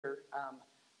later.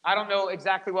 I don't know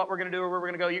exactly what we're going to do or where we're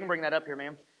going to go. You can bring that up here,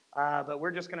 ma'am. But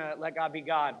we're just going to let God be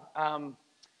God.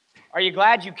 Are you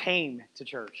glad you came to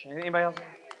church? Anybody else?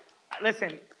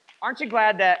 Listen, aren't you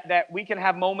glad that we can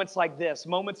have moments like this,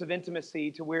 moments of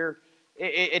intimacy to where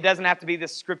it doesn't have to be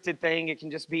this scripted thing. It can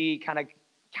just be kind of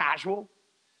casual.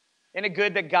 Isn't it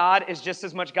good that God is just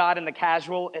as much God in the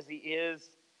casual as He is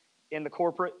in the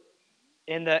corporate,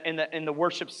 in the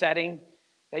worship setting?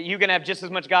 That you can have just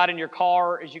as much God in your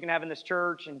car as you can have in this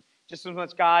church, and just as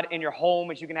much God in your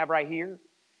home as you can have right here.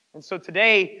 And so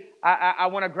today, I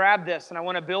want to grab this and I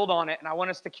want to build on it, and I want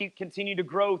us to continue to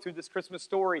grow through this Christmas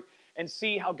story and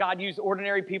see how God used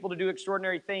ordinary people to do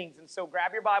extraordinary things. And so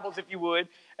grab your Bibles if you would,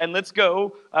 and let's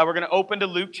go. We're going to open to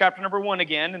Luke chapter number 1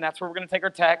 again, and that's where we're going to take our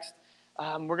text.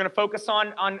 We're going to focus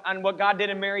on what God did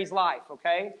in Mary's life,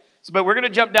 okay? But we're going to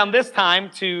jump down this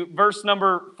time to verse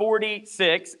number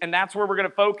 46, and that's where we're going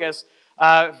to focus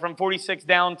from 46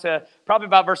 down to probably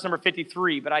about verse number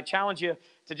 53. But I challenge you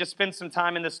to just spend some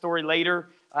time in this story later,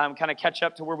 kind of catch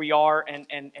up to where we are,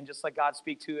 and just let God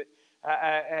speak to it,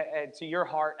 to your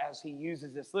heart as He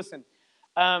uses this. Listen,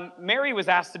 Mary was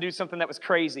asked to do something that was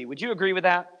crazy. Would you agree with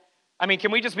that? I mean,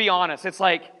 can we just be honest? It's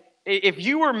like, if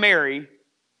you were Mary,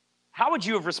 how would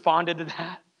you have responded to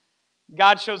that?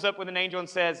 God shows up with an angel and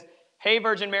says, hey,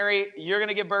 Virgin Mary, you're going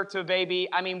to give birth to a baby.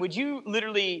 I mean, would you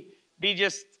literally be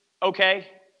just okay?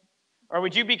 Or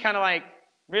would you be kind of like,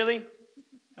 really?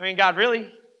 I mean, God,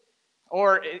 really?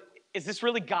 Or is this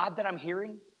really God that I'm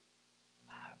hearing?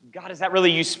 God, is that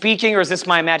really you speaking, or is this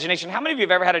my imagination? How many of you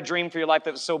have ever had a dream for your life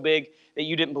that was so big that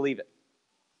you didn't believe it?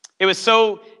 It was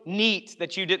so neat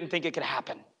that you didn't think it could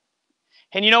happen.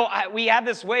 And you know, we have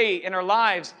this way in our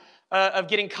lives of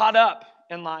getting caught up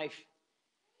in life.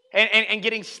 And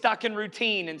getting stuck in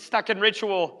routine and stuck in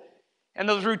ritual. And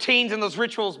those routines and those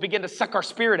rituals begin to suck our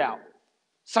spirit out,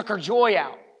 suck our joy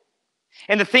out.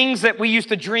 And the things that we used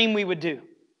to dream we would do,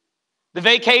 the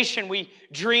vacation we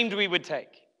dreamed we would take,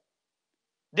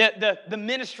 the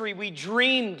ministry we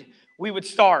dreamed we would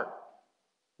start,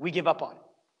 we give up on.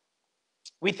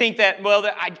 We think that, well,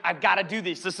 I've got to do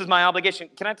this. This is my obligation.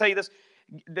 Can I tell you this?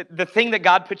 The thing that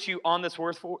God puts you on this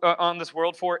world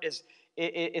for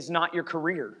is not your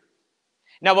career.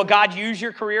 Now, will God use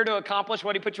your career to accomplish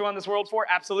what He put you on this world for?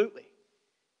 Absolutely.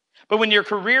 But when your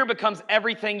career becomes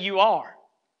everything you are,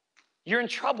 you're in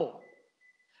trouble.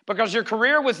 Because your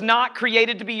career was not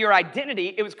created to be your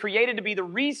identity. It was created to be the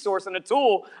resource and a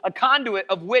tool, a conduit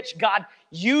of which God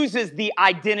uses the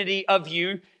identity of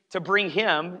you to bring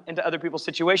Him into other people's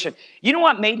situation. You know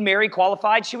what made Mary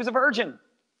qualified? She was a virgin.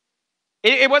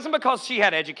 It wasn't because she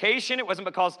had education. It wasn't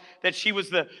because that she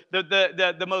was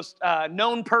the most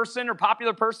known person or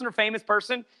popular person or famous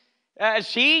person.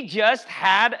 She just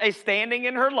had a standing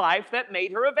in her life that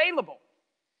made her available.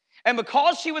 And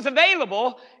because she was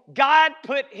available, God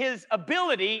put His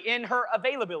ability in her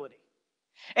availability.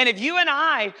 And if you and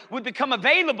I would become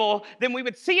available, then we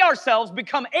would see ourselves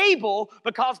become able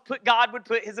because God would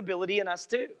put His ability in us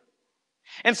too.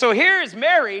 And so here is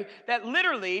Mary that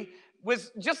literally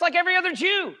was just like every other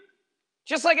Jew,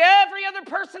 just like every other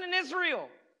person in Israel.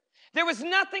 There was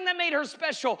nothing that made her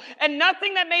special and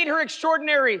nothing that made her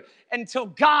extraordinary until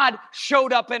God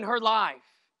showed up in her life.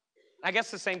 I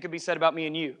guess the same could be said about me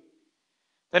and you.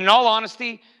 That in all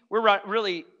honesty,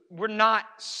 we're not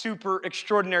super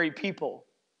extraordinary people.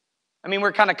 I mean,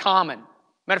 we're kind of common.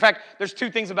 Matter of fact, there's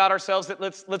two things about ourselves that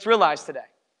let's realize today.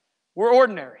 We're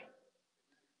ordinary.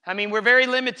 I mean, we're very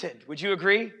limited. Would you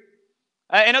agree?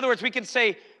 In other words, we can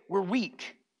say we're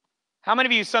weak. How many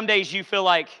of you, some days you feel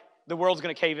like the world's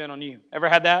going to cave in on you? Ever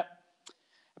had that?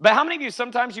 But how many of you,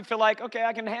 sometimes you feel like, okay,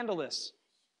 I can handle this.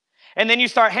 And then you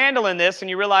start handling this and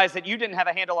you realize that you didn't have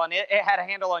a handle on it. It had a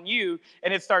handle on you,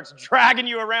 and it starts dragging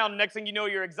you around. Next thing you know,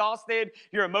 you're exhausted,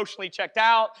 you're emotionally checked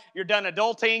out, you're done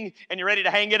adulting, and you're ready to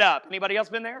hang it up. Anybody else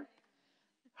been there?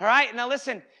 All right, now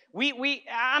listen,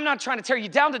 I'm not trying to tear you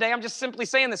down today. I'm just simply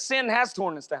saying the sin has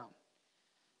torn us down.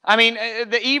 I mean,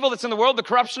 the evil that's in the world, the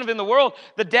corruption in the world,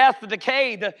 the death, the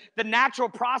decay, the natural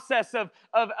process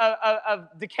of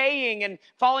decaying and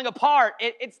falling apart,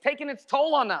 it's taken its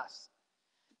toll on us.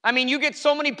 I mean, you get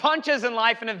so many punches in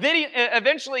life, and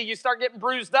eventually you start getting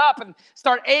bruised up and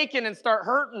start aching and start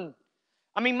hurting.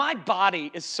 I mean, my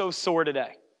body is so sore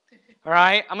today. All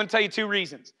right? I'm going to tell you two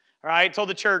reasons. All right? I told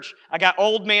the church, I got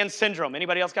old man syndrome.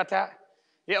 Anybody else got that?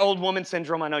 Yeah, old woman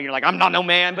syndrome. I know you're like, I'm not no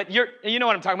man, but you know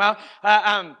what I'm talking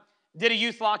about. Did a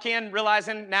youth lock-in,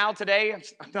 realizing now today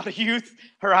I'm not a youth,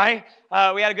 all right?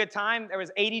 We had a good time. There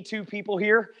was 82 people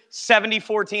here,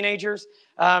 74 teenagers.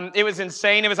 It was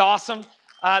insane. It was awesome.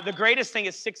 The greatest thing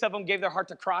is 6 of them gave their heart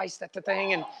to Christ at the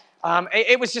thing. And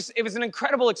it was an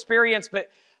incredible experience. But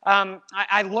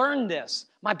I learned this.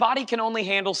 My body can only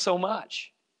handle so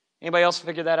much. Anybody else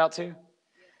figure that out too?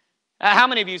 How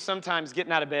many of you sometimes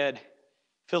getting out of bed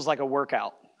feels like a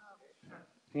workout?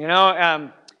 You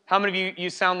know, how many of you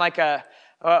sound like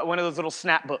one of those little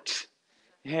snap books?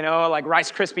 You know, like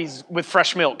Rice Krispies with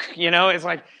fresh milk. You know, it's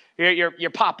like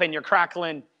you're popping, you're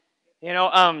crackling. You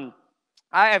know,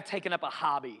 I have taken up a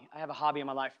hobby. I have a hobby in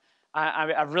my life.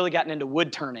 I've really gotten into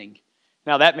wood turning.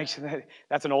 Now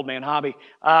that's an old man hobby.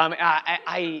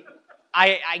 I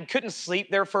couldn't sleep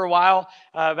there for a while,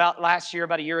 about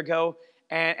a year ago,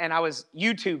 and I was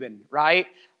YouTubing, right?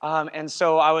 And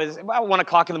so I was about 1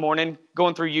 o'clock in the morning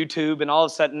going through YouTube, and all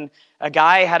of a sudden a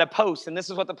guy had a post, and this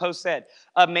is what the post said.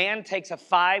 A man takes a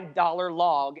 $5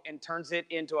 log and turns it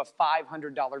into a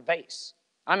 $500 vase.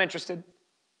 I'm interested.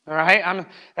 All right,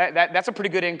 that's a pretty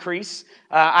good increase.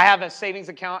 I have a savings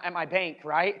account at my bank,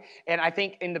 right? And I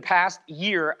think in the past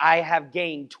year, I have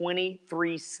gained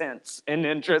 23 cents in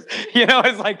interest. You know,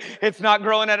 it's like, it's not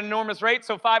growing at an enormous rate.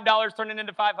 So $5 turning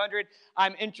into 500,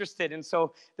 I'm interested. And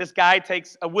so this guy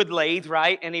takes a wood lathe,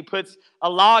 right? And he puts a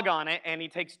log on it, and he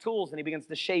takes tools, and he begins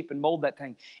to shape and mold that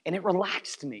thing. And it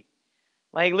relaxed me.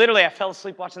 Like, literally, I fell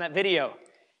asleep watching that video.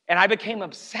 And I became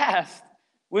obsessed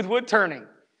with wood turning.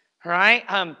 All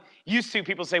right? Used to,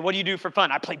 people say, what do you do for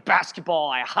fun? I play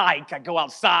basketball, I hike, I go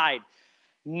outside.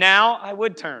 Now I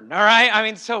would turn, all right? I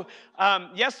mean, so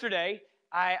yesterday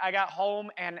I got home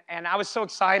and I was so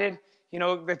excited. You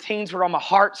know, the teens were on my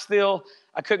heart still.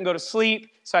 I couldn't go to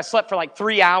sleep, so I slept for like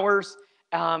 3 hours.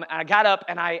 And I got up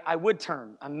and I would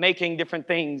turn. I'm making different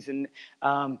things. And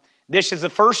this is the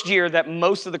first year that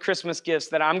most of the Christmas gifts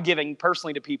that I'm giving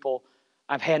personally to people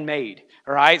I've handmade,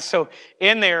 all right? So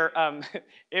in there,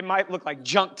 it might look like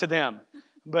junk to them,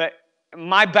 but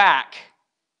my back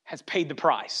has paid the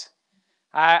price.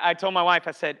 I told my wife,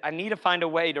 I said, I need to find a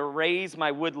way to raise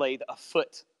my wood lathe a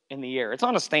foot in the air. It's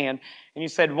on a stand. And you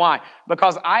said, why?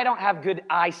 Because I don't have good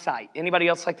eyesight. Anybody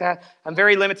else like that? I'm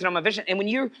very limited on my vision. And when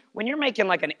you're making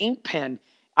like an ink pen,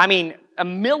 I mean, a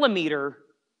millimeter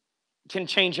can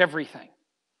change everything.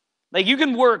 Like you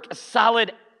can work a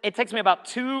solid. It takes me about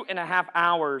 2.5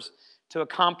 hours to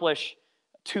accomplish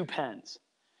 2 pens.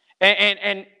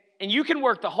 And you can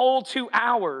work the whole 2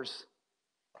 hours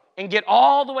and get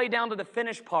all the way down to the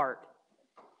finished part.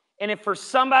 And if for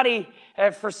some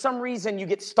reason you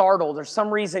get startled or some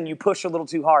reason you push a little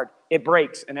too hard, it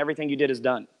breaks and everything you did is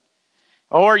done.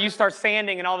 Or you start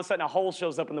sanding and all of a sudden a hole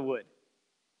shows up in the wood.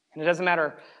 And it doesn't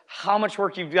matter how much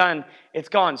work you've done, it's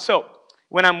gone. So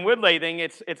when I'm wood lathing,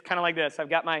 it's kind of like this. I've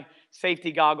got my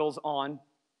safety goggles on,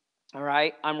 all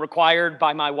right? I'm required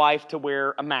by my wife to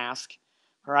wear a mask,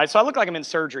 all right? So I look like I'm in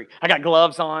surgery. I got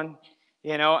gloves on,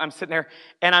 you know, I'm sitting there,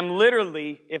 and I'm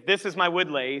literally, if this is my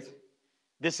wood lathe,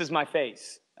 this is my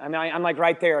face. I mean, I'm like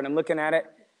right there, and I'm looking at it.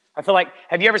 I feel like,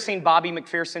 have you ever seen Bobby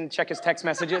McPherson check his text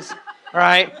messages? All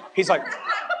right? He's like,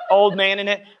 old man in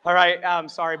it. All right,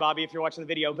 sorry, Bobby, if you're watching the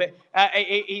video, but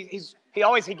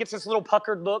he gets this little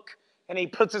puckered look, and he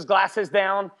puts his glasses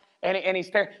down, and he's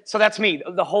there. So that's me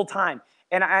the whole time.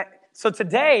 And so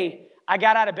today, I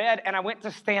got out of bed, and I went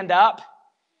to stand up,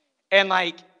 and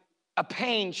like a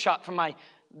pain shot from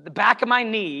the back of my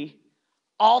knee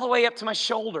all the way up to my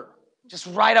shoulder, just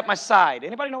right up my side.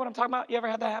 Anybody know what I'm talking about? You ever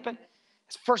had that happen?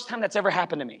 It's the first time that's ever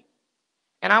happened to me.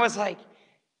 And I was like,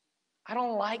 I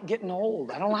don't like getting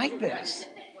old. I don't like this.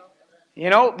 You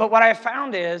know, but what I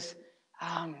found is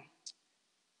I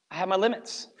have my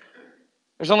limits.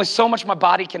 There's only so much my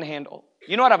body can handle.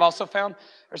 You know what I've also found?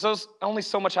 There's only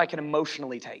so much I can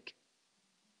emotionally take.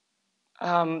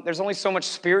 There's only so much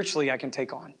spiritually I can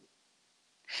take on.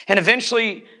 And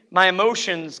eventually, my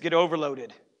emotions get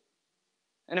overloaded.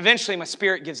 And eventually, my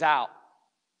spirit gives out.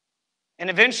 And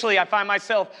eventually, I find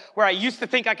myself where I used to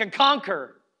think I could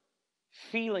conquer,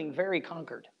 feeling very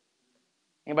conquered.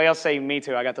 Anybody else say, me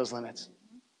too, I got those limits.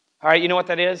 All right, you know what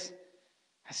that is?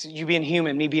 That's you being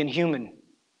human, me being human.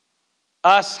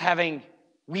 Us having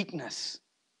weakness.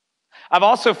 I've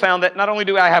also found that not only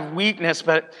do I have weakness,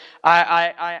 but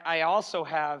I also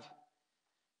have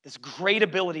this great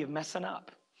ability of messing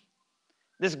up.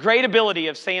 This great ability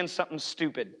of saying something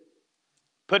stupid.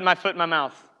 Putting my foot in my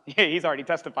mouth. He's already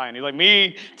testifying. He's like,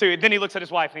 me too. Then he looks at his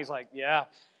wife and he's like, yeah.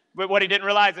 But what he didn't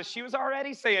realize is she was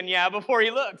already saying yeah before he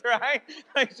looked, right?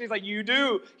 She's like, you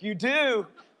do.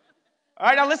 All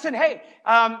right, now listen, hey,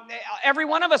 every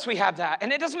one of us, we have that.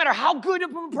 And it doesn't matter how good of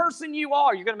a person you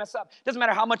are, you're going to mess up. It doesn't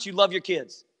matter how much you love your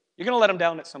kids. You're going to let them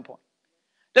down at some point.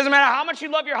 Doesn't matter how much you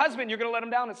love your husband, you're going to let him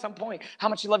down at some point. How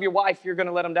much you love your wife, you're going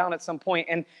to let him down at some point.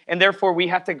 And therefore, we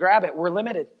have to grab it. We're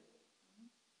limited.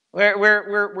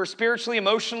 We're spiritually,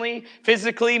 emotionally,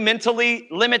 physically, mentally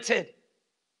limited.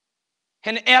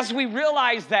 And as we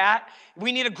realize that,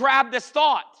 we need to grab this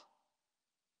thought.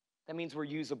 That means we're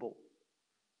usable.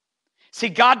 See,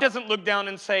 God doesn't look down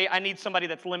and say, I need somebody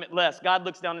that's limitless. God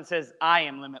looks down and says, I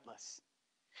am limitless.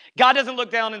 God doesn't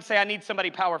look down and say, I need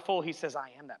somebody powerful. He says,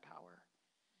 I am that power.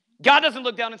 God doesn't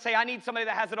look down and say, I need somebody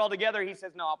that has it all together. He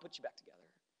says, no, I'll put you back together.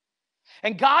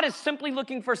 And God is simply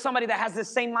looking for somebody that has this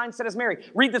same mindset as Mary.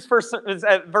 Read this verse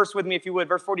with me if you would,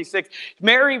 verse 46.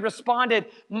 Mary responded,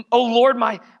 oh Lord,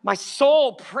 my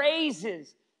soul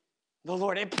praises the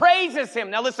Lord. It praises him.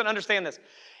 Now listen, understand this.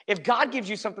 If God gives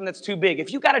you something that's too big,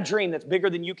 if you got a dream that's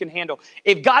bigger than you can handle,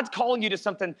 if God's calling you to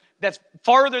something that's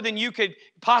farther than you could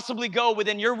possibly go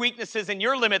within your weaknesses and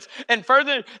your limits, and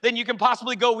further than you can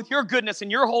possibly go with your goodness and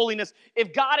your holiness,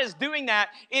 if God is doing that,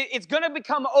 it's going to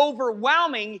become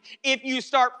overwhelming if you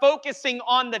start focusing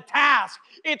on the task.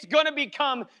 It's going to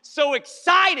become so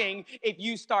exciting if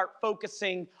you start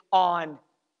focusing on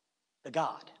the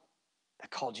God that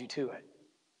called you to it.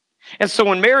 And so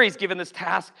when Mary's given this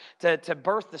task to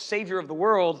birth the Savior of the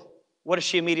world, what does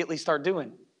she immediately start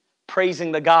doing?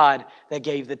 Praising the God that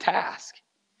gave the task.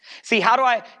 See, how do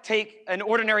I take an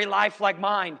ordinary life like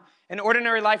mine, an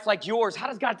ordinary life like yours? How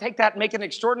does God take that and make it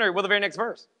extraordinary? Well, the very next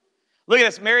verse. Look at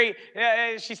this. Mary,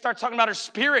 she starts talking about her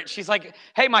spirit. She's like,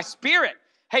 hey, my spirit.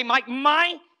 Hey,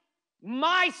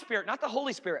 my spirit, not the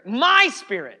Holy Spirit, my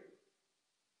spirit.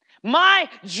 My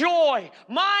joy,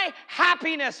 my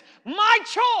happiness, my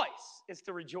choice is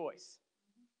to rejoice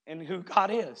in who God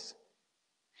is.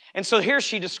 And so here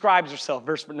she describes herself,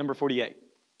 verse number 48.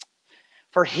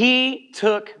 For he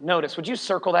took notice. Would you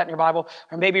circle that in your Bible?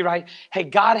 Or maybe write, hey,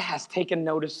 God has taken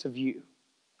notice of you.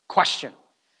 Question,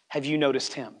 have you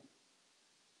noticed him?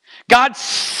 God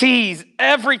sees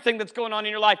everything that's going on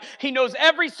in your life. He knows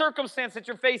every circumstance that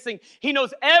you're facing. He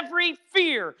knows every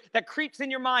fear that creeps in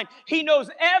your mind. He knows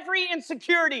every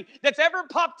insecurity that's ever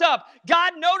popped up.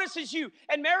 God notices you.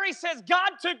 And Mary says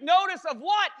God took notice of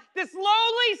what? This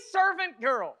lowly servant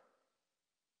girl.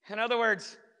 In other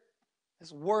words,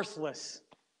 this worthless,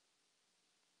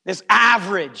 this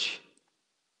average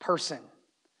person.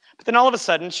 But then all of a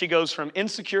sudden, she goes from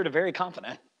insecure to very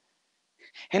confident.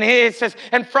 And it says,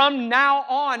 and from now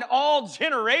on, all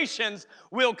generations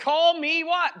will call me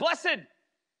what? Blessed.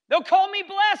 They'll call me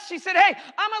blessed. She said, hey,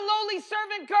 I'm a lowly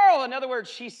servant girl. In other words,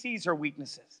 she sees her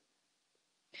weaknesses.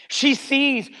 She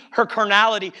sees her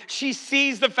carnality. She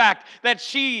sees the fact that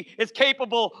she is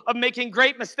capable of making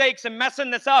great mistakes and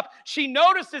messing this up. She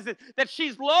notices that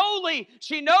she's lowly.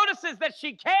 She notices that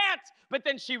she can't, but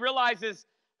then she realizes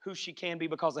who she can be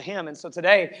because of him. And so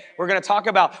today we've talked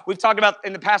about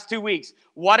in the past 2 weeks,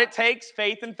 what it takes,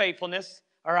 faith and faithfulness,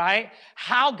 all right?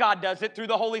 How God does it through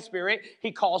the Holy Spirit.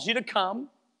 He calls you to come.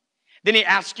 Then he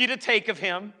asks you to take of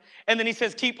him. And then he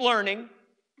says, keep learning.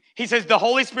 He says, the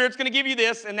Holy Spirit's going to give you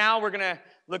this. And now we're going to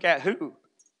look at who.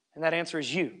 And that answer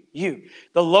is you. You.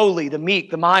 The lowly, the meek,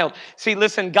 the mild. See,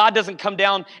 listen, God doesn't come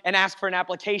down and ask for an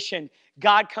application.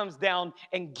 God comes down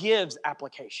and gives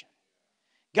application.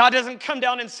 God doesn't come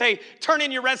down and say, turn in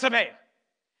your resume.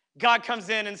 God comes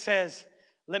in and says,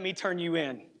 let me turn you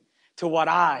in to what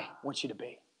I want you to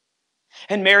be.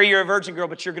 And Mary, you're a virgin girl,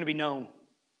 but you're going to be known.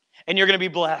 And you're going to be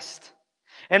blessed.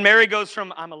 And Mary goes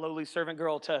from, I'm a lowly servant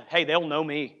girl to, hey, they'll know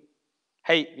me.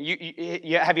 Hey,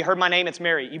 have you heard my name? It's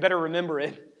Mary. You better remember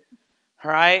it.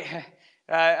 All right?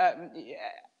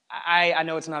 I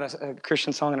know it's not a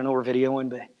Christian song and I know we're videoing,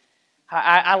 but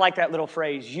I like that little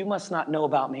phrase, you must not know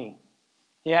about me.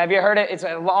 Yeah, have you heard it? It's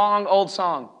a long, old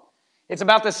song. It's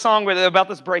about this song about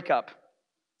this breakup.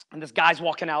 And this guy's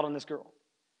walking out on this girl.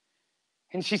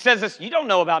 And she says this, you don't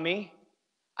know about me.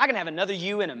 I can have another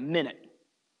you in a minute.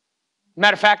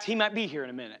 Matter of fact, he might be here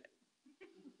in a minute.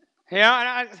 You know,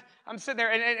 and I'm sitting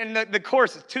there, and the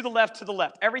chorus is to the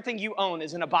left. Everything you own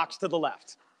is in a box to the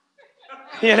left.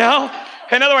 You know?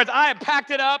 In other words, I have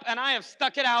packed it up, and I have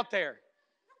stuck it out there.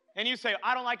 And you say,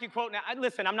 I don't like you quoting that.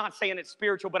 Listen, I'm not saying it's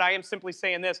spiritual, but I am simply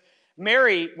saying this.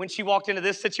 Mary, when she walked into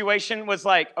this situation, was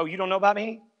like, oh, you don't know about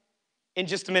me? In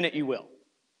just a minute, you will.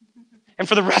 And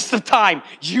for the rest of the time,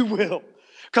 you will.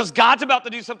 Because God's about to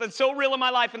do something so real in my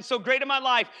life and so great in my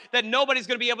life that nobody's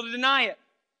going to be able to deny it.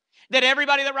 That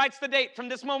everybody that writes the date from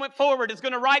this moment forward is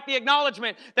going to write the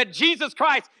acknowledgement that Jesus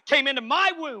Christ came into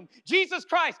my womb. Jesus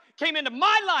Christ came into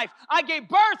my life. I gave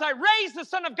birth. I raised the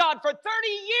Son of God for 30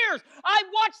 years. I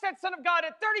watched that Son of God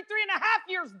at 33 and a half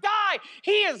years die.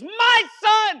 He is my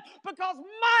son because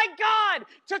my God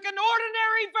took an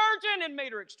ordinary virgin and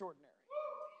made her extraordinary.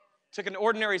 took an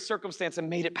ordinary circumstance and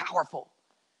made it powerful.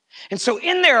 And so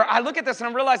in there, I look at this and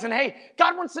I'm realizing, hey,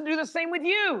 God wants to do the same with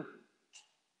you.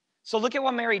 So look at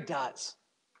what Mary does.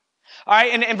 All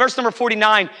right, and in verse number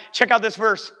 49, check out this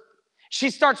verse. She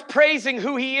starts praising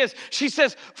who he is. She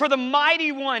says, for the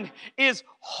mighty one is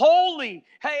holy.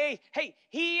 Hey,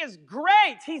 he is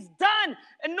great. He's done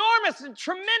enormous and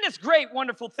tremendous, great,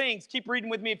 wonderful things. Keep reading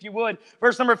with me if you would.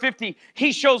 Verse number 50,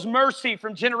 he shows mercy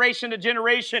from generation to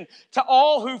generation to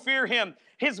all who fear him.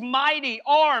 His mighty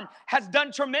arm has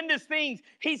done tremendous things.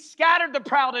 He's scattered the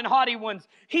proud and haughty ones.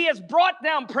 He has brought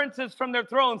down princes from their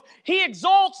thrones. He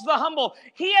exalts the humble.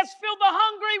 He has filled the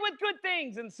hungry with good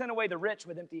things and sent away the rich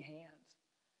with empty hands.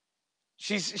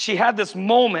 She had this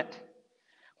moment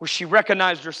where she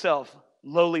recognized herself,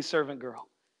 lowly servant girl.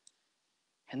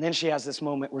 And then she has this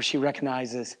moment where she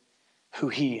recognizes who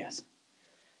he is.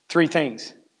 Three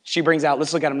things she brings out.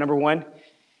 Let's look at him. Number one,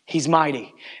 he's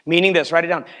mighty. Meaning this, write it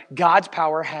down. God's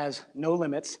power has no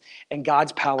limits and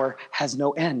God's power has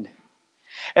no end.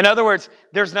 In other words,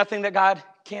 there's nothing that God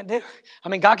can't do. I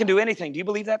mean, God can do anything. Do you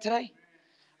believe that today?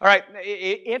 All right,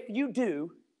 if you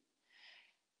do,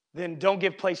 then don't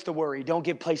give place to worry. Don't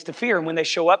give place to fear. And when they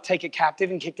show up, take it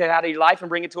captive and kick it out of your life and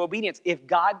bring it to obedience. If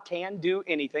God can do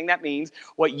anything, that means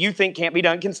what you think can't be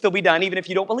done can still be done, even if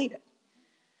you don't believe it.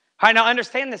 All right, now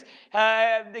understand this.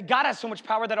 God has so much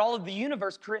power that all of the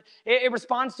universe, it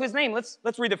responds to his name. Let's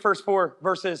read the first 4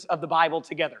 verses of the Bible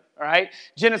together, all right?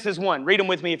 Genesis 1, read them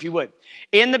with me if you would.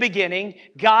 In the beginning,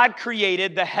 God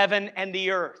created the heaven and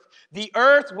the earth. The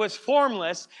earth was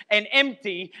formless and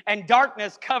empty, and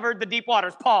darkness covered the deep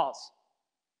waters. Pause.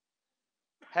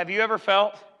 Have you ever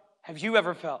felt that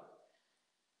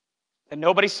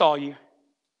nobody saw you,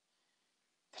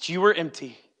 that you were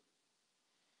empty,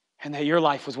 and that your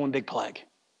life was one big plague?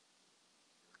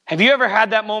 Have you ever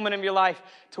had that moment in your life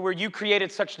to where you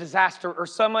created such disaster or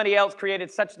somebody else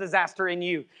created such disaster in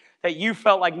you that you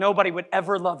felt like nobody would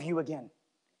ever love you again?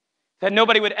 That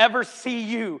nobody would ever see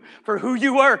you for who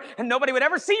you were and nobody would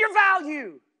ever see your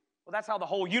value? Well, that's how the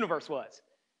whole universe was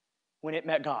when it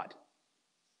met God.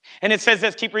 And it says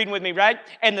this, keep reading with me, right?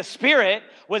 And the Spirit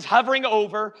was hovering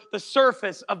over the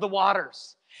surface of the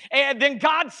waters. And then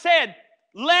God said,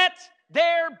 let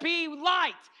there be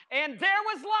light. And there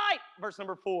was light. Verse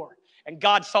number 4. And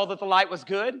God saw that the light was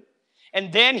good.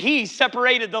 And then he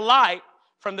separated the light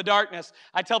from the darkness.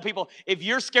 I tell people, if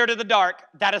you're scared of the dark,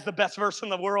 that is the best verse in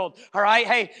the world. All right?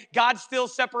 Hey, God still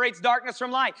separates darkness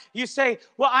from light. You say,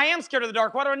 well, I am scared of the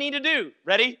dark. What do I need to do?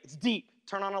 Ready? It's deep.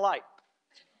 Turn on a light.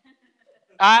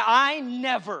 I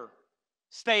never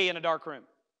stay in a dark room.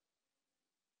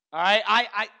 All right?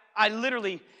 I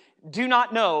literally do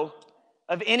not know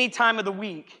of any time of the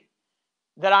week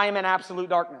that I am in absolute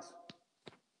darkness.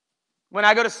 When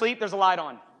I go to sleep, there's a light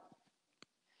on.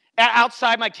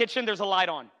 Outside my kitchen, there's a light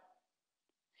on.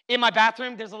 In my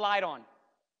bathroom, there's a light on.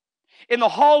 In the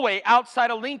hallway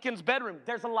outside of Lincoln's bedroom,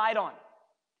 there's a light on.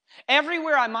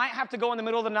 Everywhere I might have to go in the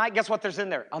middle of the night, guess what there's in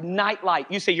there? A night light.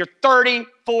 You say, you're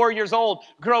 34 years old.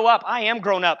 Grow up. I am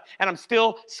grown up, and I'm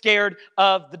still scared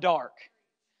of the dark.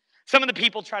 Some of the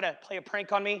people try to play a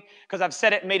prank on me because I've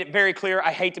said it and made it very clear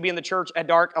I hate to be in the church at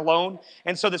dark alone.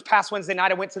 And so this past Wednesday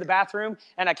night, I went to the bathroom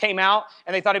and I came out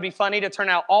and they thought it'd be funny to turn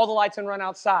out all the lights and run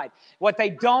outside. What they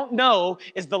don't know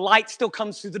is the light still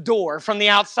comes through the door from the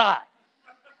outside.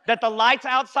 That the lights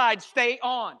outside stay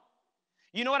on.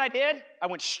 You know what I did? I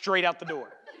went straight out the door.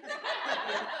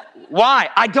 Why?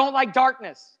 I don't like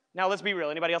darkness. Now let's be real.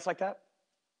 Anybody else like that?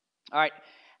 All right.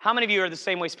 How many of you are the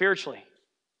same way spiritually?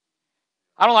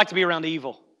 I don't like to be around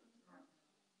evil.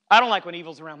 I don't like when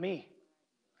evil's around me.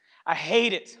 I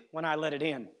hate it when I let it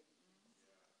in.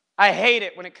 I hate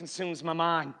it when it consumes my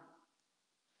mind.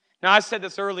 Now, I said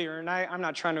this earlier, and I'm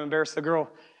not trying to embarrass the girl.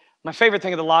 My favorite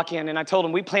thing of the lock-in, and I told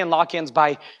them we plan lock-ins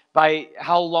by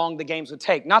how long the games would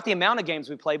take. Not the amount of games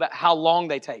we play, but how long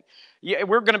they take. Yeah,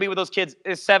 we're going to be with those kids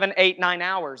 7, 8, 9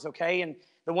 hours, okay? And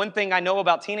the one thing I know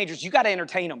about teenagers, you got to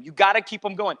entertain them. You got to keep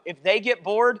them going. If they get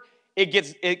bored, it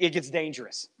gets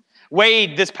dangerous.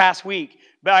 Wade, this past week,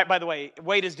 by the way,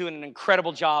 Wade is doing an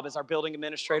incredible job as our building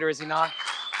administrator, is he not?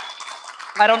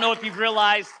 I don't know if you've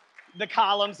realized the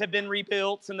columns have been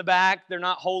rebuilt in the back. They're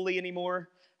not holy anymore.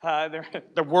 They're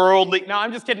worldly. No,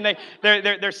 I'm just kidding.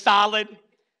 They're solid.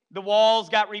 The walls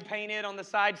got repainted on the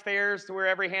side stairs to where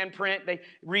every handprint, they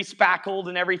respackled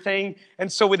and everything.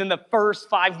 And so within the first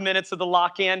 5 minutes of the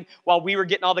lock-in, while we were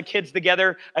getting all the kids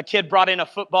together, a kid brought in a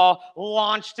football,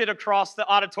 launched it across the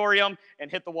auditorium,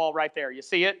 and hit the wall right there. You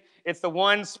see it? It's the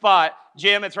one spot.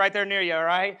 Jim, it's right there near you, all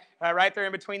right? Right there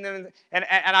in between them. And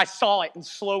I saw it in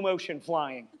slow motion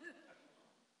flying.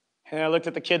 And I looked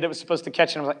at the kid that was supposed to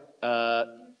catch it, and I was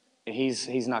like,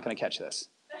 he's not going to catch this.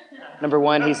 Number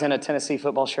one, he's in a Tennessee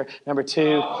football shirt. Number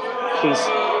two, he's,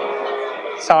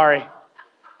 sorry.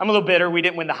 I'm a little bitter. We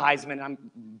didn't win the Heisman. I'm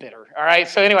bitter. All right.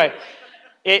 So anyway,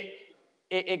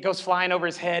 it goes flying over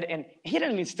his head, and he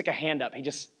didn't even stick a hand up. He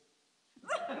just,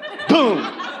 boom.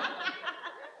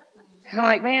 And I'm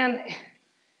like, man,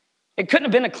 it couldn't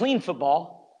have been a clean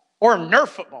football or a Nerf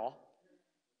football.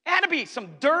 It had to be some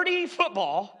dirty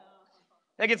football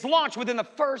that gets launched within the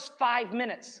first 5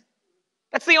 minutes.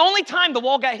 That's the only time the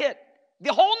wall got hit.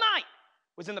 The whole night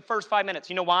was in the first 5 minutes.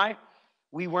 You know why?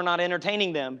 We were not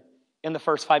entertaining them in the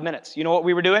first 5 minutes. You know what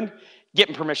we were doing?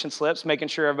 Getting permission slips, making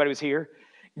sure everybody was here.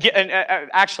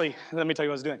 Actually, let me tell you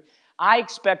what I was doing. I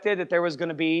expected that there was going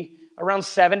to be around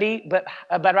 70, but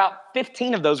about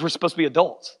 15 of those were supposed to be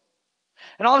adults.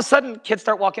 And all of a sudden, kids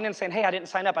start walking in saying, hey, I didn't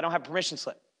sign up. I don't have a permission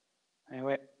slip.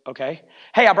 Anyway, okay.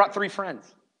 Hey, I brought 3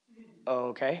 friends.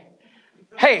 Okay.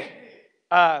 Hey,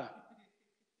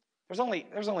 there's only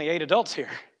 8 adults here.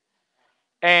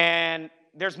 And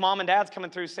there's mom and dads coming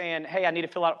through saying, hey, I need to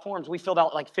fill out forms. We filled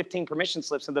out like 15 permission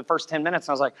slips in the first 10 minutes.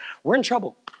 And I was like, we're in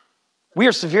trouble. We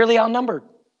are severely outnumbered.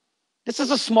 This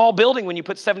is a small building when you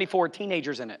put 74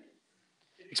 teenagers in it,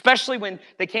 especially when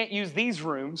they can't use these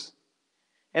rooms.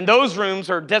 And those rooms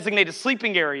are designated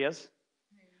sleeping areas,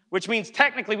 which means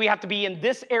technically we have to be in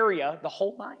this area the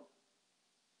whole night.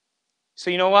 So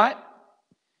you know what?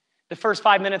 The first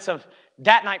 5 minutes of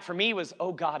that night for me was,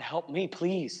 oh God, help me,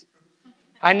 please.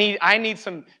 I need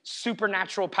some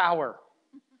supernatural power.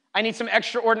 I need some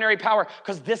extraordinary power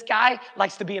because this guy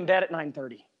likes to be in bed at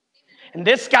 9:30. And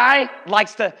this guy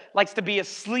likes to be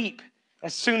asleep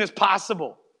as soon as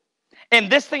possible. And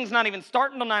this thing's not even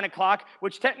starting till 9 o'clock,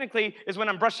 which technically is when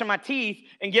I'm brushing my teeth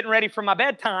and getting ready for my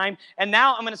bedtime. And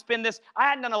now I'm going to spend this. I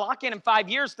hadn't done a lock-in 5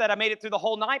 years that I made it through the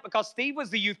whole night because Steve was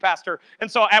the youth pastor.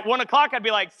 And so at 1 o'clock, I'd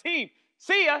be like, Steve,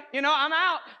 see ya. You know, I'm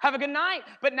out. Have a good night.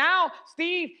 But now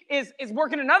Steve is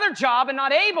working another job and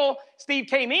not able. Steve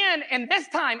came in, and this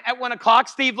time at 1 o'clock,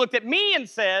 Steve looked at me and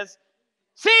says,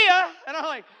 see ya. And I'm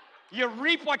like, you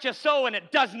reap what you sow, and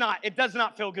it does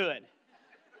not feel good.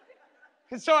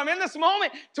 And so I'm in this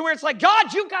moment to where it's like,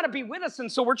 God, you've got to be with us. And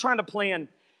so we're trying to plan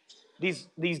these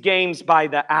games by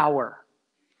the hour.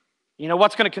 You know,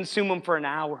 what's going to consume them for an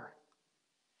hour?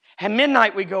 At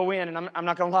midnight, we go in, and I'm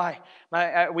not going to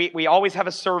lie. We always have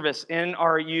a service in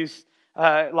our youth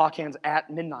lock-ins at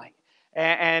midnight.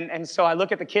 And so I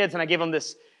look at the kids, and I give them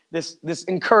this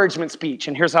encouragement speech.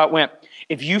 And here's how it went.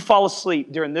 If you fall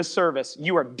asleep during this service,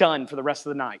 you are done for the rest of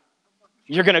the night.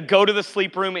 You're going to go to the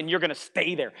sleep room, and you're going to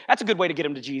stay there. That's a good way to get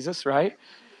them to Jesus, right?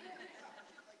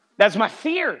 That's my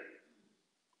fear.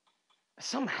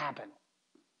 Something happened.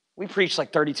 We preached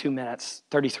like 32 minutes,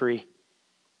 33.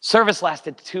 Service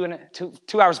lasted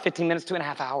 2 hours, 15 minutes,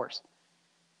 2.5 hours.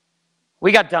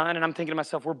 We got done, and I'm thinking to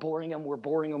myself, we're boring them.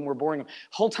 The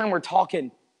whole time we're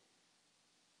talking,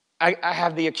 I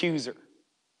have the accuser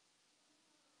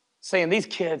saying, these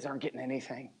kids aren't getting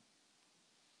anything.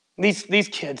 These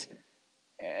kids,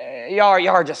 y'all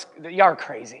are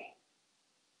crazy.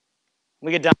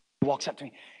 We get done, he walks up to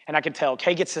me, and I can tell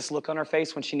Kay gets this look on her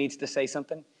face when she needs to say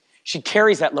something. She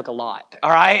carries that look a lot,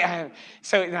 all right?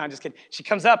 So, no, I'm just kidding. She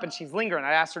comes up, and she's lingering.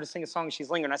 I asked her to sing a song, and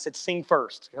she's lingering. I said, sing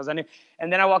first, because I knew.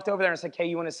 And then I walked over there and I said, Kay,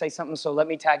 you want to say something, so let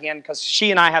me tag in, because she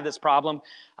and I have this problem.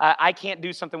 I can't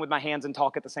do something with my hands and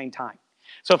talk at the same time.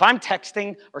 So if I'm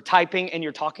texting or typing and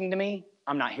you're talking to me,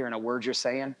 I'm not hearing a word you're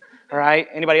saying, all right?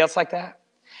 Anybody else like that?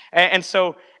 And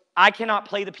so I cannot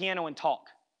play the piano and talk,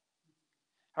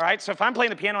 all right? So if I'm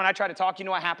playing the piano and I try to talk, you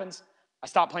know what happens? I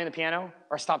stop playing the piano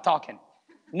or I stop talking.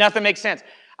 Nothing makes sense.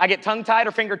 I get tongue-tied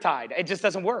or finger-tied. It just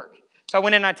doesn't work. So I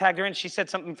went in and I tagged her in. She said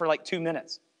something for like 2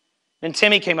 minutes. And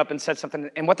Timmy came up and said something,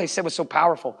 and what they said was so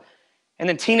powerful. And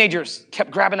then teenagers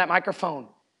kept grabbing that microphone.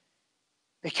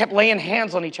 They kept laying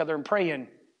hands on each other and praying.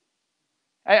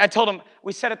 I told them,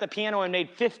 we sat at the piano and made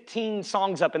 15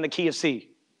 songs up in the key of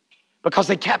C because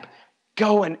they kept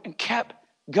going and kept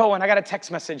going. I got a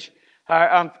text message,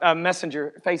 a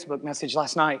messenger, Facebook message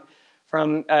last night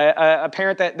from a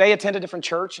parent that they attend a different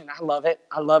church, and I love it.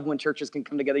 I love when churches can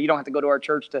come together. You don't have to go to our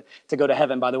church to go to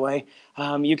heaven, by the way.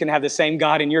 You can have the same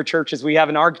God in your church as we have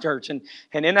in our church, and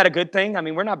isn't that a good thing? I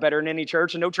mean, we're not better than any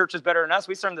church, and no church is better than us.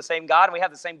 We serve the same God, and we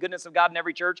have the same goodness of God in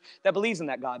every church that believes in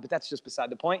that God, but that's just beside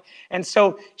the point. And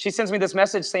so she sends me this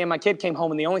message saying my kid came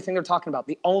home, and the only thing they're talking about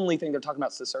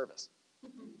is the service.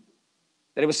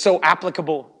 That it was so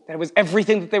applicable, that it was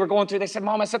everything that they were going through. They said,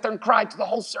 Mom, I sat there and cried through the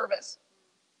whole service.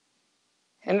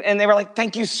 And they were like,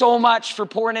 thank you so much for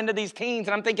pouring into these teens.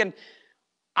 And I'm thinking,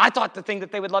 I thought the thing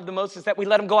that they would love the most is that we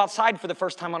let them go outside for the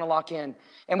first time on a lock-in.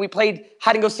 And we played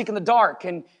hide and go seek in the dark.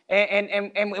 And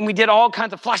we did all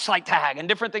kinds of flashlight tag and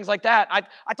different things like that.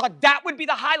 I thought that would be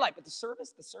the highlight. But the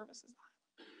service is the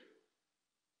highlight.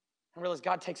 I realized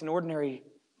God takes an ordinary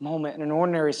moment and an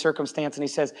ordinary circumstance, and he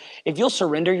says, if you'll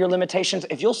surrender your limitations,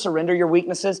 if you'll surrender your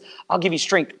weaknesses, I'll give you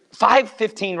strength.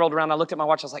 5:15 rolled around. I looked at my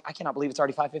watch. I was like, I cannot believe it's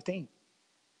already 5:15.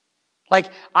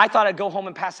 Like, I thought I'd go home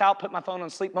and pass out, put my phone on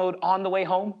sleep mode on the way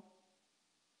home.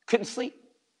 Couldn't sleep.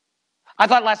 I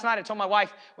thought last night, I told my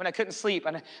wife when I couldn't sleep,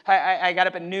 and I got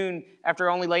up at noon after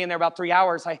only laying there about 3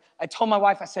 hours. I told my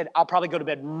wife, I said, I'll probably go to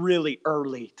bed really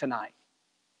early tonight.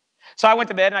 So I went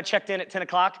to bed and I checked in at 10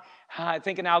 o'clock,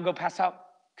 thinking I'll go pass out.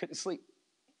 Couldn't sleep.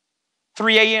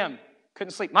 3 a.m.,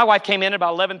 couldn't sleep. My wife came in at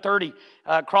about 11:30,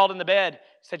 crawled in the bed,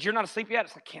 said, you're not asleep yet? I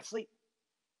said, I can't sleep.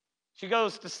 She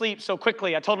goes to sleep so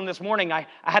quickly. I told him this morning I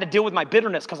had to deal with my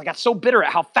bitterness because I got so bitter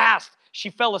at how fast she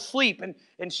fell asleep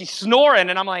and she's snoring.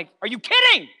 And I'm like, are you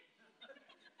kidding?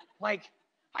 Like,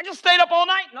 I just stayed up all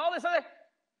night and all this other.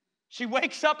 She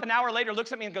wakes up an hour later,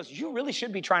 looks at me and goes, you really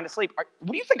should be trying to sleep.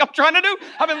 What do you think I'm trying to do?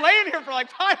 I've been laying here for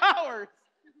like 5 hours.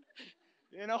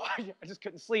 You know, I just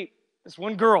couldn't sleep. This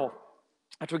one girl,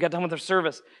 after we got done with her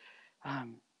service,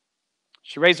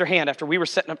 she raised her hand after we were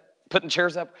setting up, putting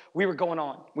chairs up. We were going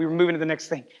on. We were moving to the next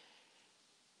thing.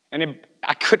 And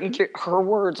I couldn't get her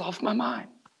words off my mind.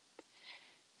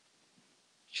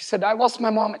 She said, I lost my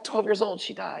mom at 12 years old.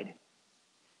 She died.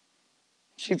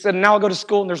 She said, now I go to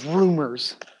school and there's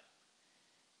rumors.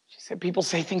 She said, people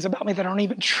say things about me that aren't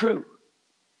even true.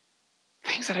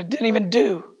 Things that I didn't even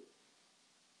do.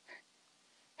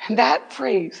 And that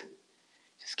phrase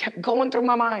just kept going through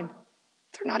my mind.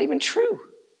 They're not even true.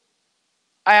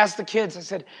 I asked the kids, I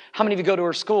said, how many of you go to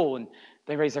her school? And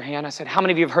they raised their hand. I said, how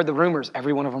many of you have heard the rumors?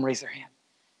 Every one of them raised their hand.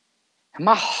 And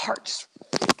my heart just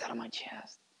ripped out of my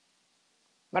chest.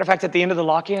 Matter of fact, at the end of the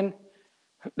lock-in,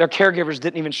 their caregivers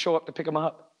didn't even show up to pick them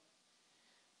up.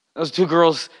 Those two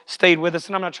girls stayed with us,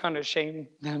 and I'm not trying to shame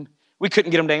them. We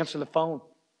couldn't get them to answer the phone.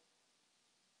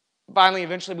 Finally,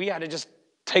 eventually, we had to just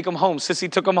take them home.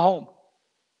 Sissy took them home.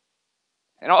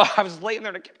 And I was laying there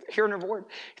and I kept hearing her voice.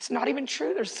 It's not even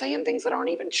true. They're saying things that aren't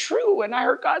even true. And I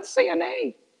heard God saying,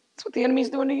 hey, that's what the enemy's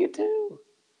doing to you too.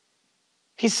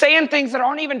 He's saying things that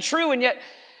aren't even true, and yet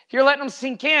you're letting them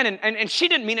sink in. And she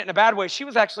didn't mean it in a bad way. She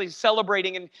was actually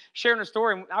celebrating and sharing her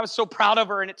story. And I was so proud of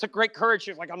her, and it took great courage.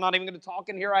 She was like, I'm not even going to talk,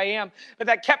 and here I am. But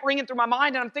that kept ringing through my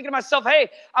mind, and I'm thinking to myself, hey,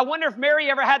 I wonder if Mary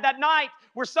ever had that night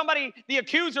where somebody, the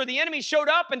accuser, the enemy, showed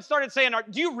up and started saying,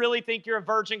 do you really think you're a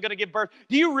virgin going to give birth?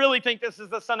 Do you really think this is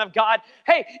the Son of God?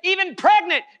 Hey, even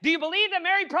pregnant, do you believe that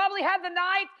Mary probably had the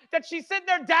night that she's sitting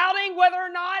there doubting whether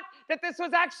or not that this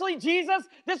was actually Jesus?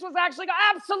 This was actually God?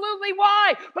 Absolutely.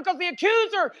 Why? Because the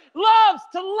accuser loves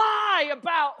to lie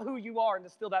about who you are and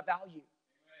to steal that value.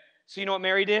 So you know what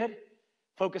Mary did?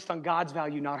 Focused on God's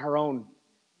value, not her own.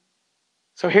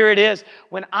 So here it is.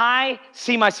 When I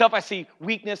see myself, I see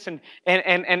weakness and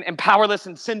powerless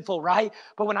and sinful, right?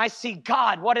 But when I see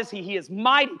God, what is He? He is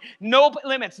mighty, no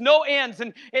limits, no ends.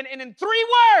 And in 3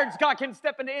 words, God can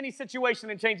step into any situation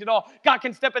and change it all. God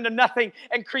can step into nothing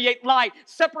and create light,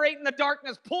 separating the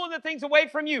darkness, pulling the things away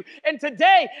from you. And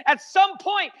today, at some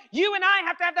point, you and I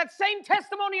have to have that same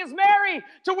testimony as Mary,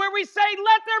 to where we say,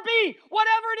 let there be.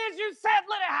 Whatever it is you said,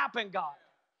 let it happen, God.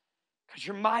 Because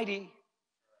you're mighty.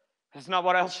 That's not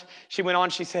what else. She went on,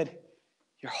 she said,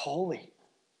 you're holy.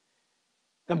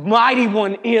 The mighty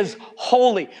one is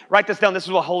holy. Write this down. This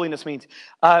is what holiness means.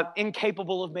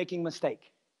 Incapable of making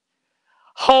mistake.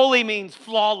 Holy means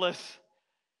flawless.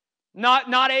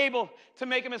 Not able to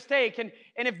make a mistake. And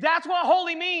if that's what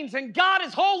holy means, and God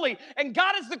is holy, and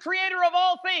God is the creator of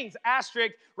all things,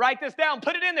 asterisk, write this down,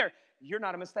 put it in there. You're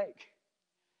not a mistake.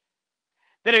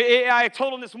 That I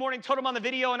told him this morning, told him on the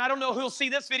video, and I don't know who'll see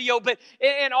this video, but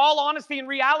in all honesty and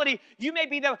reality, you may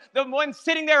be the one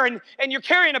sitting there and you're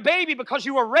carrying a baby because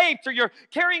you were raped, or you're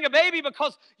carrying a baby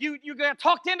because you got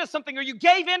talked into something, or you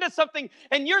gave into something,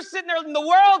 and you're sitting there in the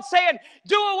world saying,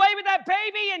 do away with that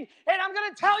baby, and I'm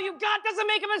going to tell you, God doesn't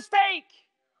make a mistake.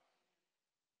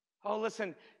 Oh,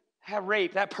 listen, that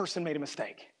rape, that person made a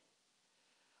mistake.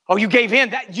 Oh, you gave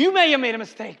in, that you may have made a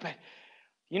mistake, but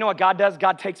you know what God does?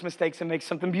 God takes mistakes and makes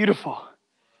something beautiful.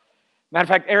 Matter of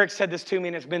fact, Eric said this to me,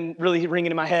 and it's been really ringing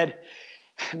in my head.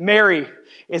 Mary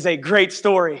is a great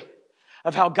story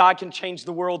of how God can change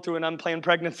the world through an unplanned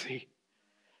pregnancy.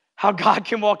 How God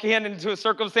can walk into a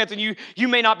circumstance and you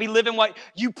may not be living what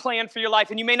you planned for your life,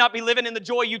 and you may not be living in the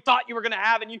joy you thought you were going to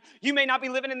have, and you may not be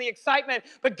living in the excitement,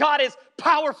 but God is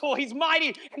powerful, He's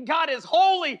mighty, and God is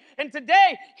holy. And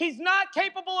today, He's not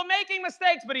capable of making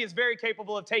mistakes, but He is very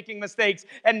capable of taking mistakes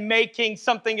and making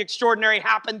something extraordinary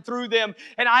happen through them.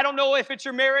 And I don't know if it's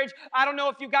your marriage. I don't know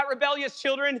if you've got rebellious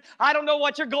children. I don't know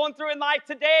what you're going through in life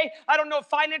today. I don't know if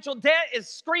financial debt is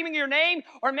screaming your name,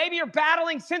 or maybe you're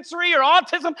battling sensory or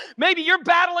autism. Maybe you're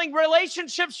battling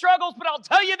relationship struggles, but I'll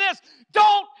tell you this,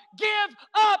 don't give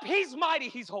up. He's mighty,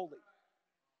 He's holy.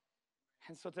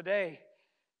 And so today,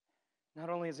 not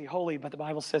only is He holy, but the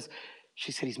Bible says,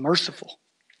 she said He's merciful.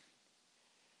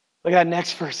 Look at that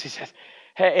next verse. He says,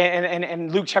 and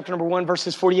Luke chapter number 1,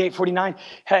 verses 48, 49,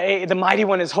 the mighty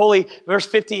one is holy. Verse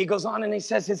 50, he goes on and he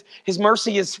says his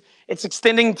mercy it's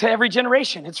extending to every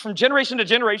generation. It's from generation to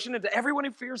generation and to everyone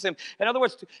who fears Him. In other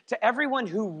words, to everyone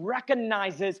who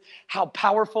recognizes how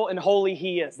powerful and holy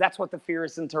He is. That's what the fear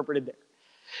is interpreted there.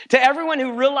 To everyone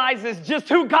who realizes just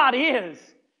who God is,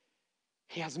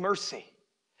 He has mercy.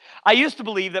 I used to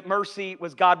believe that mercy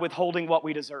was God withholding what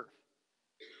we deserve.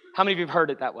 How many of you have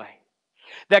heard it that way?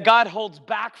 That God holds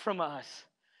back from us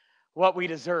what we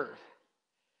deserve.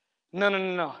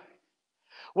 No.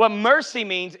 What mercy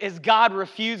means is God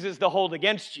refuses to hold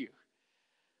against you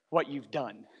what you've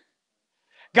done.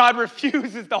 God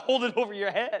refuses to hold it over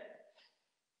your head.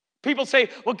 People say,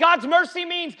 well, God's mercy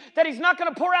means that He's not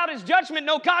going to pour out His judgment.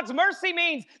 No, God's mercy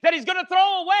means that He's going to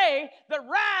throw away the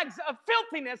rags of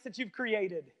filthiness that you've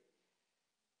created.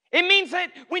 It means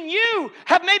that when you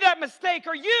have made that mistake,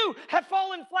 or you have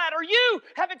fallen flat, or you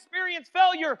have experienced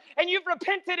failure, and you've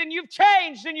repented and you've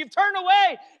changed and you've turned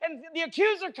away, and the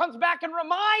accuser comes back and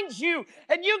reminds you,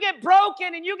 and you get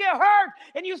broken and you get hurt,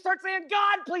 and you start saying,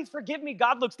 God, please forgive me.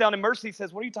 God looks down in mercy and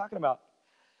says, what are you talking about?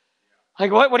 Like,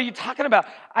 what are you talking about?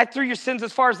 I threw your sins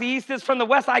as far as the east is from the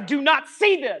west. I do not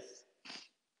see this.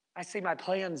 I see my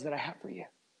plans that I have for you.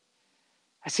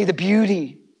 I see the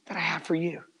beauty that I have for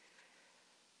you.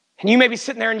 And you may be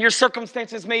sitting there and your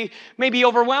circumstances may be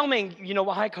overwhelming. You know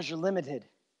why? Because you're limited.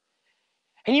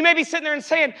 And you may be sitting there and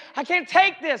saying, I can't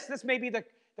take this. This may be the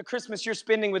Christmas you're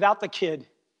spending without the kid,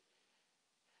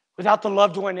 without the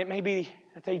loved one. It may be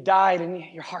that they died and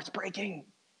your heart's breaking.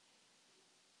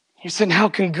 You're saying, how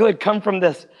can good come from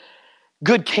this?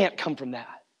 Good can't come from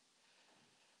that.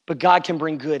 But God can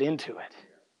bring good into it.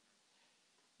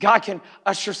 God can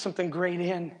usher something great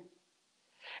in.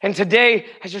 And today,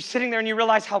 as you're sitting there and you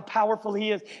realize how powerful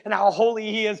He is and how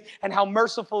holy He is and how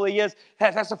merciful He is,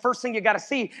 that's the first thing you got to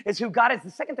see is who God is. The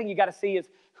second thing you got to see is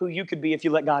who you could be if you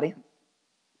let God in.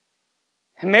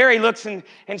 And Mary looks and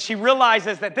she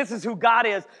realizes that this is who God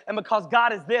is, and because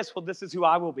God is this, well, this is who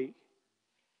I will be.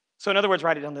 So in other words,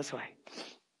 write it down this way.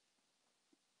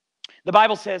 The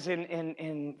Bible says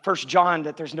in 1 John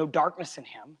that there's no darkness in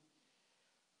Him.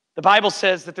 The Bible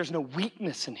says that there's no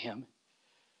weakness in Him.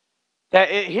 That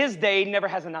His day never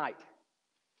has a night.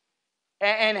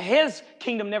 And His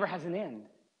kingdom never has an end.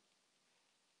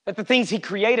 That the things He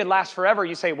created last forever.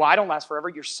 You say, well, I don't last forever.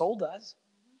 Your soul does.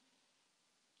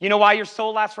 You know why your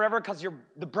soul lasts forever? Because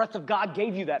the breath of God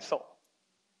gave you that soul.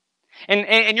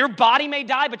 And your body may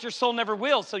die, but your soul never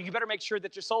will. So you better make sure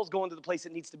that your soul's going to the place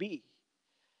it needs to be.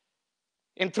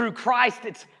 And through Christ,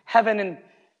 it's heaven, and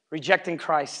rejecting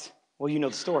Christ, well, you know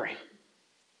the story.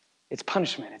 It's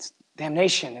punishment. It's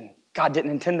damnation, and God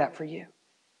didn't intend that for you.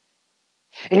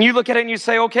 And you look at it and you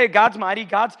say, okay, God's mighty,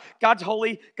 God's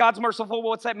holy, God's merciful. Well,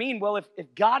 what's that mean? Well,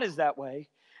 if God is that way,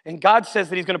 and God says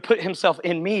that He's going to put Himself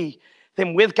in me,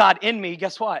 then with God in me,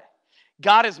 guess what?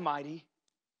 God is mighty,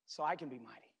 so I can be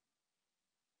mighty.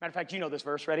 Matter of fact, you know this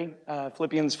verse. Ready?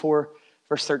 Philippians 4,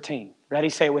 verse 13. Ready?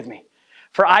 Say it with me.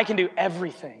 For I can do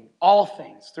everything, all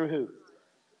things, through who?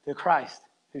 Through Christ,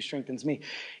 who strengthens me.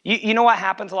 You know what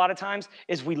happens a lot of times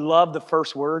is we love the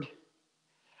first word.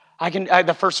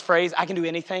 The first phrase, I can do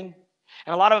anything.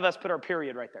 And a lot of us put our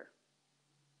period right there.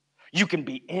 You can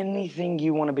be anything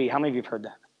you want to be. How many of you have heard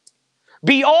that?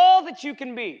 Be all that you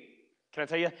can be. Can I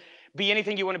tell you? Be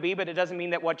anything you want to be, but it doesn't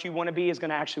mean that what you want to be is going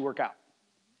to actually work out.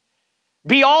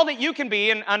 Be all that you can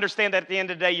be and understand that at the end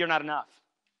of the day, you're not enough.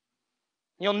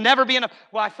 You'll never be enough.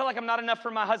 Well, I feel like I'm not enough for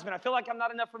my husband. I feel like I'm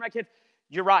not enough for my kids.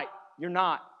 You're right. You're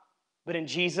not. But in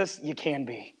Jesus, you can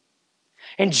be.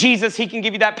 In Jesus, He can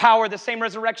give you that power. The same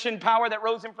resurrection power that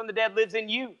rose Him from the dead lives in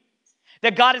you.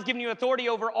 That God has given you authority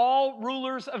over all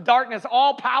rulers of darkness,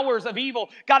 all powers of evil.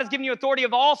 God has given you authority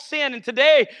of all sin. And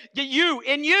today,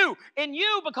 in you,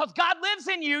 because God lives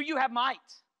in you, you have might.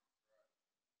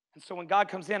 And so when God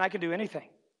comes in, I can do anything.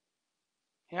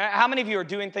 How many of you are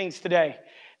doing things today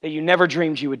that you never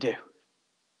dreamed you would do?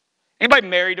 Anybody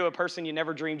married to a person you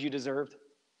never dreamed you deserved?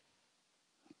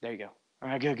 There you go. All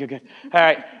right, good, good, good. All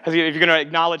right, if you're going to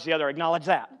acknowledge the other, acknowledge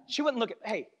that. She wouldn't look at,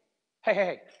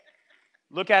 hey.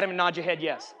 Look at him and nod your head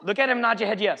yes. Look at him and nod your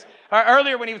head yes.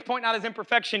 Earlier when he was pointing out his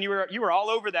imperfection, you were all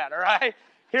over that, all right?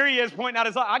 Here he is pointing out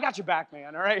his, I got your back,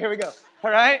 man, all right? Here we go,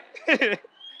 all right?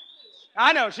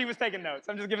 I know, she was taking notes.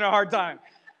 I'm just giving her a hard time.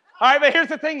 All right, but here's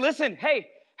the thing. Listen, hey,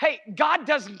 God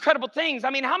does incredible things. I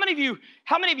mean, how many of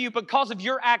you, because of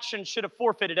your actions, should have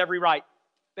forfeited every right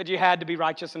that you had to be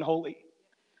righteous and holy?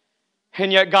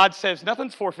 And yet God says,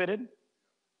 nothing's forfeited.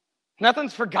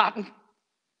 Nothing's forgotten.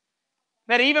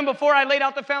 That even before I laid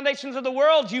out the foundations of the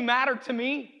world, you mattered to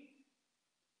me.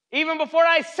 Even before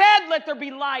I said, let there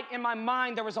be light, in my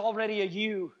mind, there was already a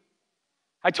you.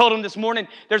 I told him this morning,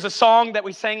 there's a song that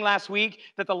we sang last week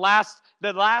that the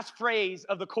last phrase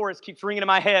of the chorus keeps ringing in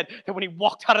my head, that when he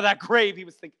walked out of that grave, he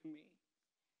was thinking of me.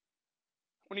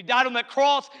 When he died on that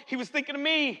cross, he was thinking of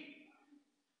me.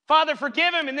 Father,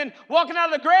 forgive him. And then walking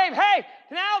out of the grave, hey,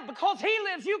 now because he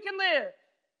lives, you can live.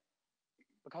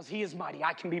 Because he is mighty,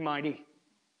 I can be mighty.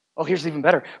 Oh, here's even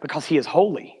better. Because he is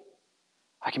holy,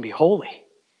 I can be holy.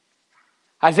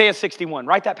 Isaiah 61,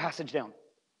 write that passage down.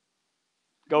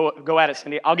 Go at it,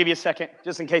 Cindy. I'll give you a second,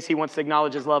 just in case he wants to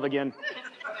acknowledge his love again.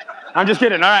 I'm just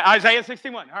kidding. All right, Isaiah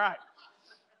 61. All right.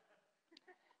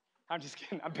 I'm just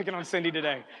kidding. I'm picking on Cindy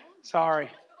today. Sorry.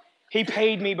 He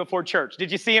paid me before church.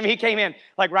 Did you see him? He came in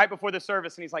like right before the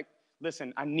service, and he's like,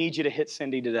 listen, I need you to hit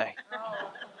Cindy today.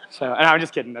 And I'm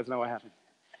just kidding. That's not what happened.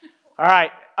 All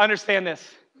right, understand this.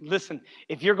 Listen,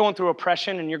 if you're going through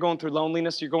oppression and you're going through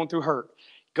loneliness, you're going through hurt,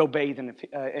 go bathe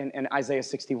in Isaiah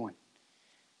 61.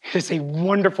 It is a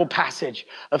wonderful passage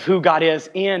of who God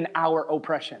is in our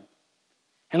oppression.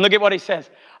 And look at what he says.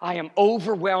 I am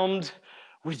overwhelmed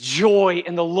with joy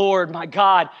in the Lord, my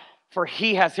God, for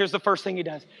he has, here's the first thing he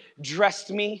does,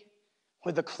 dressed me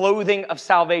with the clothing of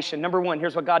salvation. Number one,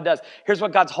 here's what God does. Here's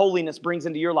what God's holiness brings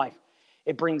into your life.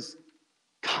 It brings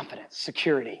confidence,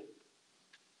 security.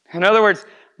 In other words,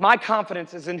 my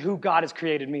confidence is in who God has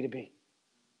created me to be.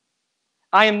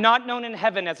 I am not known in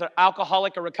heaven as an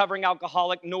alcoholic, a recovering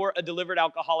alcoholic, nor a delivered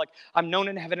alcoholic. I'm known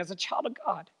in heaven as a child of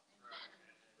God.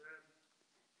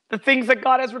 The things that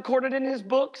God has recorded in his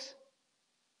books,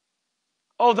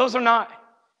 oh, those are not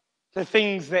the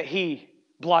things that he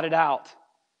blotted out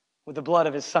with the blood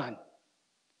of his son.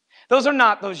 Those are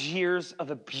not those years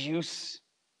of abuse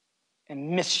and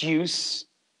misuse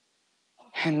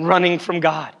and running from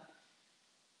God.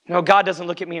 No, God doesn't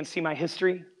look at me and see my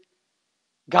history.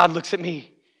 God looks at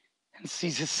me and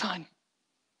sees his son.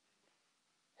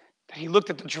 That he looked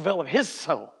at the travail of his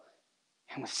soul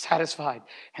and was satisfied,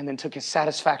 and then took his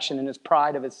satisfaction and his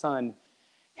pride of his son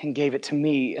and gave it to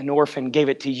me, an orphan, gave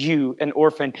it to you, an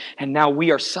orphan, and now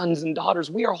we are sons and daughters.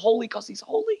 We are holy because he's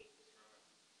holy.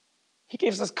 He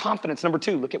gives us confidence. Number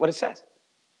two, look at what it says.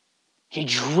 He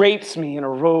drapes me in a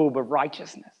robe of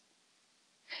righteousness.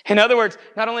 In other words,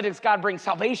 not only does God bring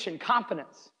salvation,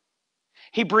 confidence,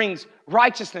 he brings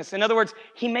righteousness. In other words,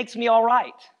 he makes me all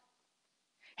right.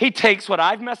 He takes what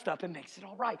I've messed up and makes it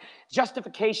all right.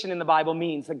 Justification in the Bible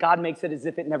means that God makes it as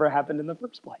if it never happened in the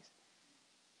first place.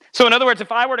 So in other words,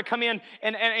 if I were to come in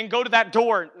and go to that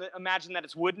door, imagine that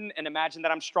it's wooden and imagine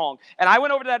that I'm strong. And I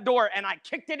went over to that door and I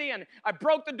kicked it in. I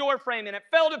broke the door frame and it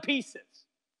fell to pieces.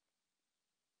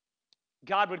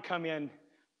 God would come in,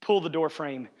 pull the door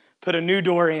frame, put a new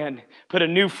door in, put a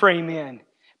new frame in,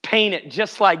 paint it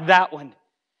just like that one.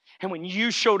 And when you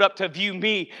showed up to view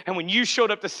me, and when you showed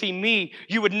up to see me,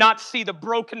 you would not see the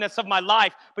brokenness of my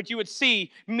life, but you would see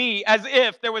me as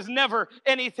if there was never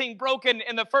anything broken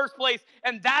in the first place.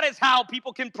 And that is how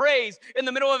people can praise in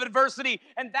the middle of adversity.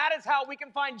 And that is how we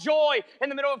can find joy in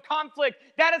the middle of conflict.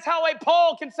 That is how a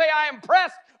Paul can say, I am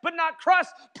pressed, but not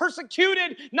crushed,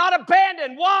 persecuted, not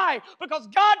abandoned. Why? Because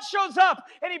God shows up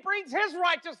and he brings his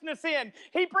righteousness in.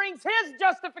 He brings his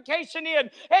justification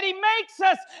in. And he makes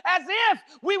us as if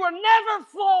we were never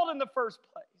flawed in the first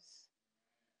place.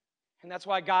 And that's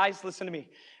why, guys, listen to me.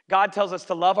 God tells us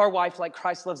to love our wife like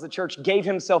Christ loves the church, gave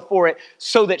himself for it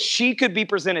so that she could be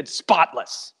presented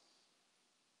spotless,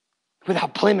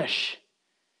 without blemish.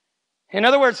 In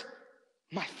other words,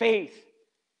 my faith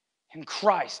in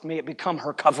Christ, may it become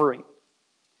her covering.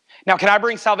 Now, can I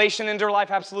bring salvation into her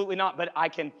life? Absolutely not. But I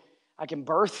can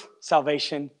birth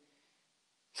salvation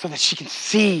so that she can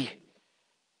see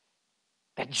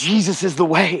that Jesus is the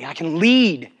way. I can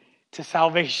lead to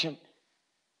salvation.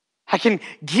 I can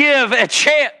give a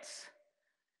chance.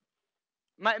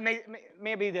 May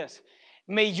it be this.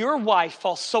 May your wife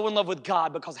fall so in love with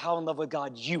God because how in love with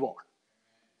God you are.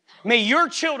 May your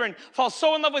children fall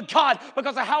so in love with God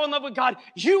because of how in love with God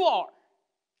you are.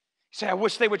 say, I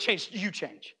wish they would change. You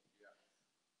change.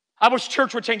 I wish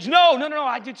church would change. No,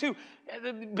 I do too.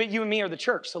 But you and me are the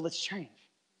church, so let's change.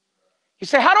 You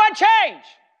say, how do I change?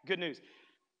 Good news.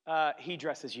 He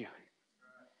dresses you.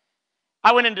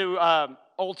 I went into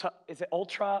Ulta. Is it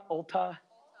Ulta?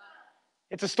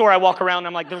 It's a store I walk around and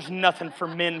I'm like, there's nothing for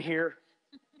men here.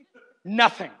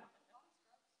 Nothing.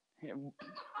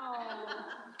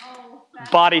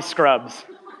 Body scrubs.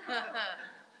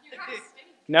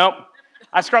 Nope.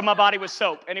 I scrub my body with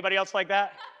soap. Anybody else like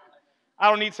that? I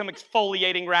don't need some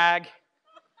exfoliating rag.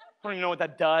 I don't even know what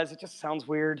that does. It just sounds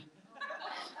weird.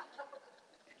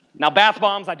 Now, bath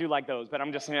bombs, I do like those, but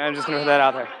I'm just going to put that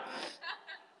out there.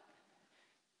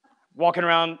 Walking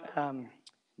around,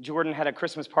 Jordan had a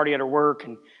Christmas party at her work,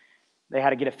 and they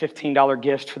had to get a $15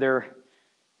 gift for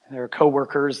their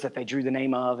coworkers that they drew the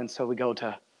name of, and so we go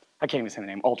to, I can't even say the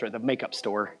name, Ultra, the makeup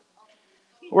store.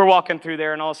 We're walking through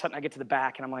there, and all of a sudden I get to the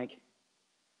back, and I'm like,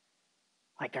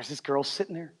 there's this girl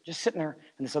sitting there,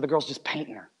 and this other girl's just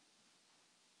painting her.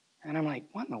 And I'm like,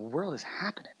 what in the world is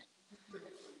happening?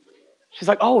 She's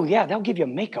like, oh, yeah, they'll give you a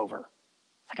makeover.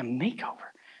 Like a makeover.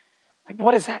 Like,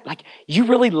 what is that? Like, you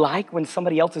really like when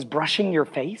somebody else is brushing your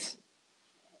face?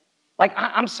 Like,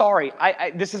 I'm sorry.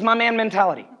 This is my man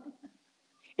mentality.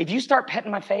 If you start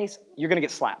petting my face, you're going to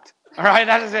get slapped. All right,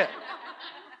 that is it.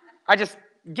 I just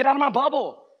get out of my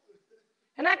bubble.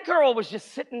 And that girl was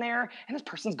just sitting there, and this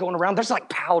person's going around. There's like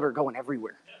powder going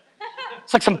everywhere.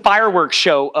 It's like some fireworks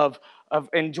show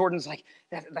and Jordan's like,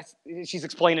 she's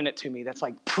explaining it to me. That's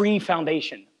like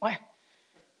pre-foundation. What?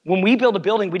 When we build a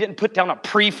building, we didn't put down a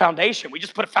pre-foundation. We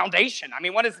just put a foundation. I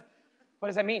mean, what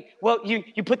does that mean? Well,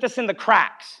 you put this in the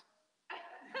cracks.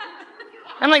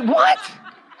 I'm like, what?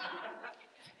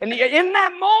 And in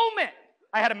that moment,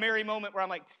 I had a Mary moment where I'm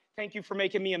like, thank you for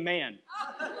making me a man.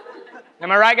 Am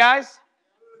I right, guys?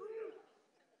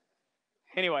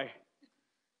 Anyway,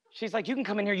 she's like, you can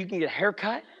come in here, you can get a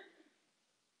haircut.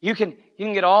 You can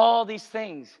get all these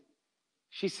things.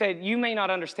 She said, you may not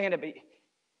understand it, but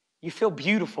you feel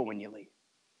beautiful when you leave.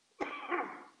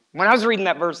 When I was reading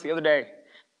that verse the other day,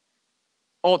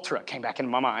 Ultra came back into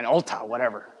my mind. Ulta,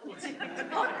 whatever.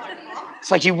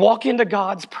 It's like you walk into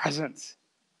God's presence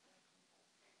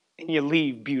and you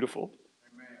leave beautiful.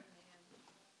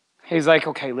 He's like,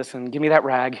 okay, listen, give me that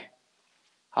rag.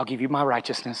 I'll give you my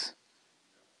righteousness.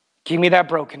 Give me that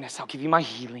brokenness. I'll give you my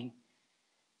healing.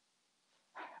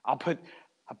 I'll put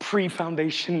a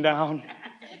pre-foundation down.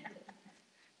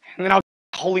 And then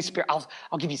Holy Spirit,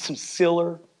 I'll give you some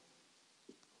sealer.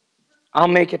 I'll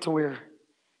make it to where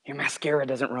your mascara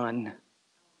doesn't run.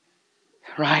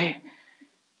 Right?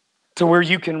 To where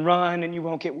you can run and you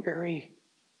won't get weary.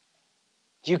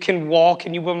 You can walk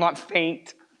and you will not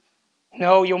faint.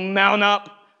 No, you'll mount up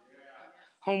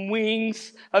on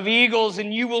wings of eagles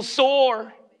and you will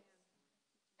soar.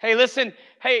 Hey, listen.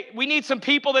 Hey, we need some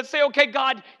people that say, okay,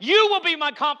 God, you will be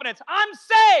my confidence. I'm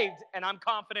saved, and I'm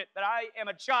confident that I am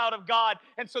a child of God.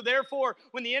 And so therefore,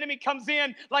 when the enemy comes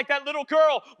in like that little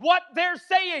girl, what they're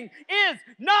saying is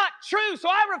not true. So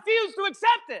I refuse to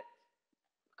accept it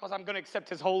because I'm going to accept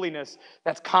his holiness.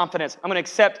 That's confidence. I'm going to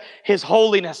accept his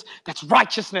holiness. That's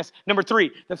righteousness. Number 3,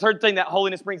 the third thing that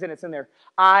holiness brings in, it's in there.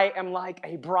 I am like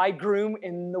a bridegroom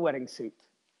in the wedding suit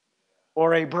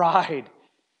or a bride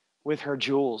with her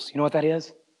jewels. You know what that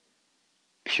is?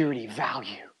 Purity,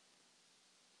 value.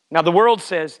 Now, the world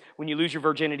says when you lose your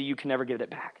virginity, you can never get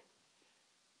it back.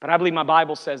 But I believe my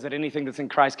Bible says that anything that's in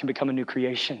Christ can become a new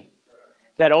creation.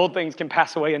 That old things can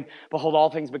pass away and behold, all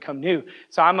things become new.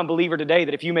 So I'm a believer today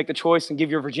that if you make the choice and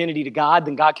give your virginity to God,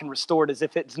 then God can restore it as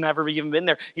if it's never even been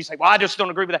there. You say, well, I just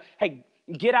don't agree with that. Hey,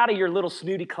 get out of your little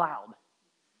snooty cloud.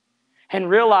 And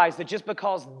realize that just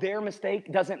because their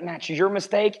mistake doesn't match your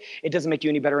mistake, it doesn't make you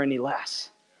any better or any less.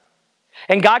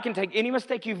 And God can take any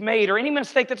mistake you've made or any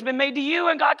mistake that's been made to you,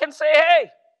 and God can say, hey,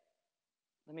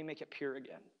 let me make it pure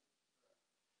again.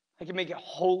 I can make it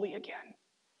holy again.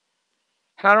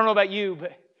 And I don't know about you,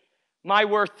 but my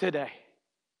worth today,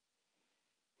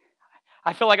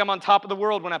 I feel like I'm on top of the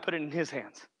world when I put it in his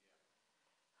hands.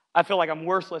 I feel like I'm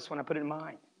worthless when I put it in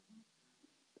mine.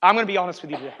 I'm going to be honest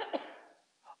with you today.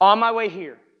 On my way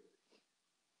here,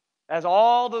 as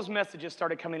all those messages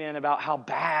started coming in about how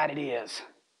bad it is,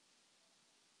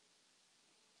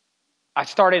 I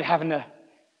started having to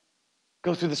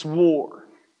go through this war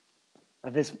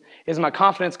of this. Is my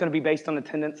confidence going to be based on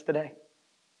attendance today?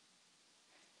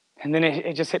 And then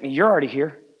it just hit me. You're already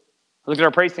here. I looked at our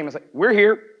praise team. I was like, we're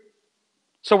here.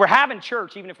 So we're having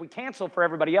church. Even if we cancel for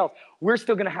everybody else, we're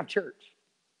still going to have church.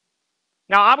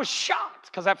 Now, I was shocked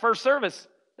because that first service,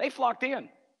 they flocked in.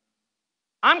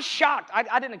 I'm shocked.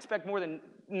 I didn't expect more than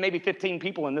maybe 15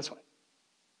 people in this one.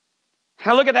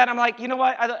 And I look at that and I'm like, you know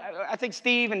what? I think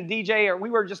Steve and DJ, or we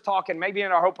were just talking, maybe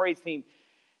in our whole praise team,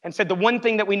 and said the one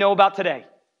thing that we know about today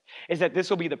is that this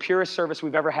will be the purest service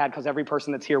we've ever had because every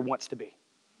person that's here wants to be.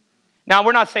 Now,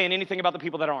 we're not saying anything about the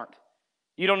people that aren't.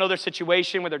 You don't know their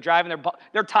situation where they're driving,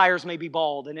 their tires may be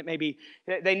bald, and it may be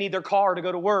they need their car to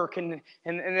go to work, and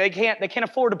they can't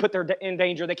afford to put their in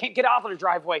danger. They can't get out of their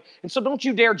driveway. And so don't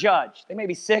you dare judge. They may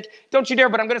be sick. Don't you dare,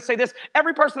 but I'm going to say this.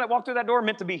 Every person that walked through that door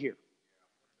meant to be here.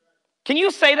 Can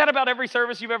you say that about every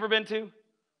service you've ever been to?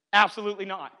 Absolutely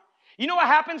not. You know what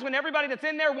happens when everybody that's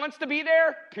in there wants to be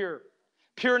there?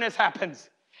 Pureness happens.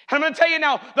 And I'm going to tell you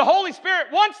now, the Holy Spirit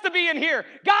wants to be in here.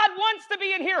 God wants to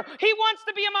be in here. He wants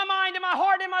to be in my mind, in my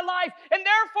heart, in my life. And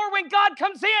therefore, when God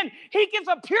comes in, He gives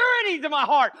a purity to my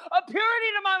heart, a purity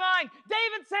to my mind.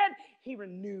 David said, He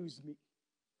renews me.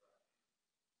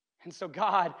 And so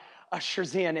God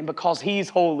ushers in, and because He's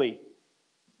holy,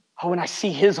 when I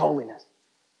see His holiness,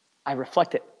 I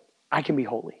reflect it. I can be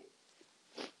holy.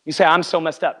 You say, I'm so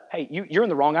messed up. Hey, you're in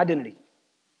the wrong identity.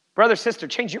 Brother, sister,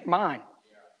 change your mind.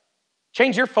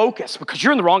 Change your focus because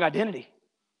you're in the wrong identity.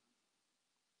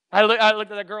 I looked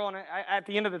at that girl, and at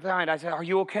the end of the night, I said, are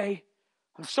you okay?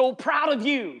 I'm so proud of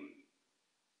you.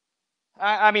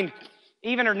 I mean,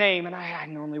 even her name, and I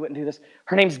normally wouldn't do this,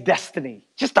 her name's Destiny.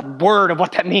 Just a word of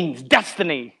what that means,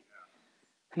 destiny.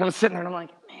 And I'm sitting there, and I'm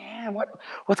like, man,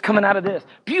 what's coming out of this?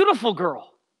 Beautiful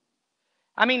girl.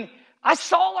 I mean, I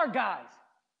saw our guys.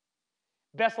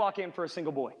 Best lock in for a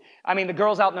single boy. I mean, the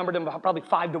girls outnumbered them probably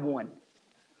 5-1.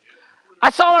 I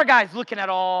saw our guys looking at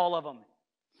all of them.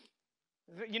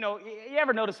 You know, you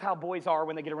ever notice how boys are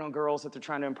when they get around girls that they're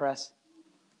trying to impress?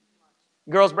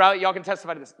 Girls, bro, y'all can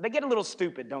testify to this. They get a little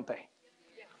stupid, don't they?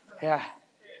 Yeah.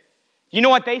 You know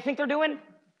what they think they're doing?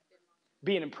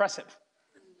 Being impressive.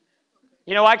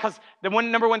 You know why? Because the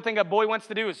number one thing a boy wants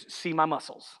to do is see my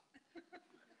muscles.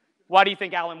 Why do you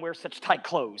think Alan wears such tight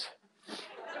clothes?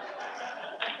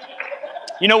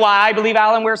 You know why I believe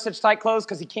Alan wears such tight clothes?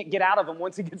 Because he can't get out of them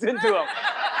once he gets into them.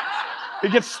 He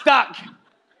gets stuck.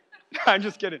 I'm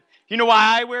just kidding. You know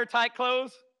why I wear tight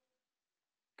clothes?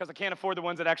 Because I can't afford the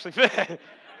ones that actually fit.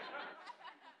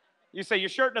 You say, your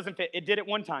shirt doesn't fit. It did it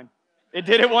one time. It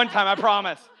did it one time, I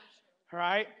promise. All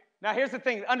right? Now, here's the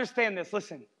thing. Understand this.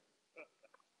 Listen.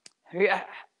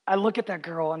 I look at that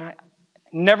girl, and I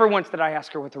never once did I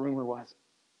ask her what the rumor was.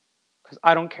 Because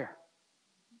I don't care.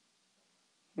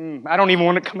 I don't even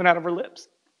want it coming out of her lips.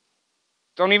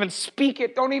 Don't even speak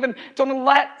it. Don't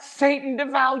let Satan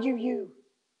devalue you.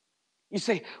 You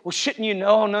say, well, shouldn't you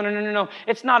know? No.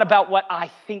 It's not about what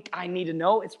I think I need to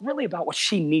know. It's really about what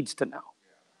she needs to know.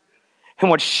 And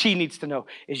what she needs to know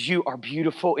is you are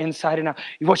beautiful inside and out.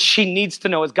 What she needs to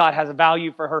know is God has a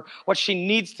value for her. What she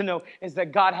needs to know is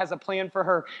that God has a plan for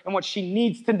her. And what she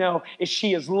needs to know is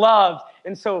she is loved.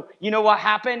 And so, you know what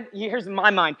happened? Here's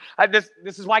my mind.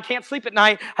 This is why I can't sleep at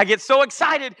night. I get so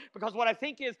excited because what I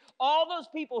think is all those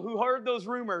people who heard those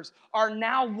rumors are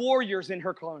now warriors in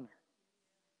her corner.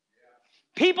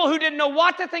 People who didn't know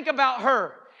what to think about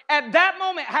her at that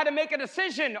moment had to make a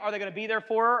decision. Are they going to be there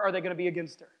for her or are they going to be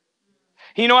against her?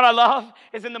 You know what I love?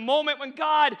 Is in the moment when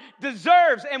God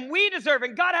deserves and we deserve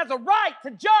and God has a right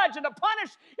to judge and to punish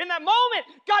in that moment,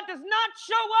 God does not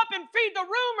show up and feed the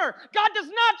rumor. God does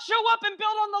not show up and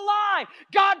build on the lie.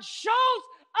 God shows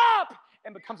up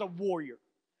and becomes a warrior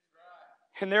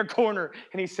in their corner.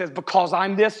 And He says, because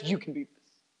I'm this, you can be this.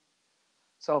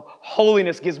 So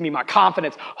holiness gives me my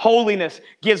confidence. Holiness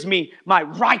gives me my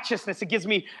righteousness. It gives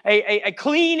me a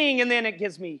cleaning, and then it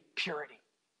gives me purity,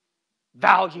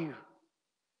 value.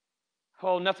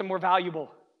 Oh, nothing more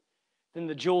valuable than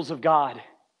the jewels of God.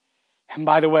 And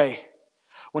by the way,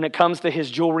 when it comes to His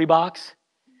jewelry box,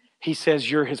 He says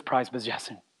you're His prized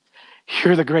possession.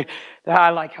 You're the great.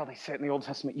 I like how they say it in the Old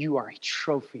Testament. You are a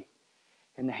trophy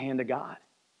in the hand of God.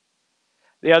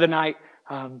 The other night,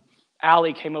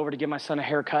 Allie came over to give my son a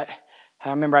haircut. I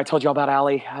remember I told you all about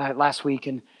Allie last week,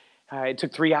 and it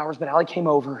took 3 hours, but Allie came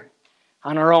over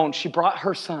on her own. She brought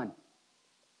her son.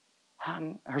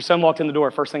 Her son walked in the door.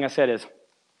 First thing I said is,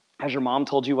 has your mom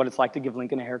told you what it's like to give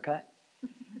Lincoln a haircut?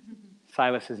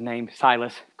 Silas is named.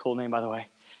 Silas, cool name, by the way.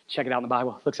 Check it out in the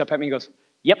Bible. Looks up at me and goes,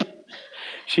 yep.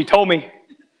 She told me.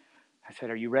 I said,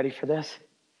 are you ready for this?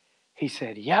 He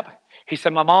said, yep. He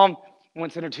said, my mom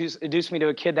once introduced me to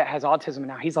a kid that has autism, and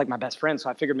now he's like my best friend,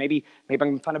 so I figured maybe I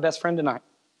can find a best friend tonight.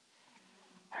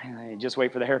 Just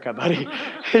wait for the haircut, buddy.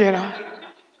 You know,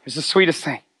 it's the sweetest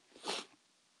thing.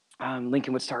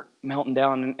 Lincoln would start melting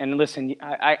down. And listen,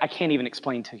 I can't even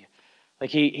explain to you. Like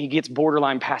he gets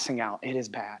borderline passing out. It is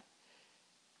bad.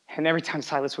 And every time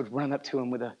Silas would run up to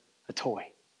him with a toy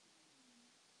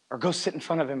or go sit in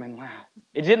front of him and laugh.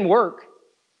 It didn't work.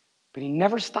 But he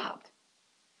never stopped.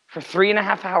 For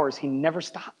 3.5 hours, he never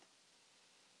stopped.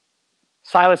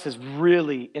 Silas is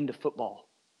really into football.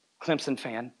 Clemson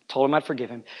fan. Told him I'd forgive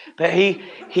him. But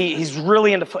he's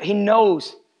really into football. He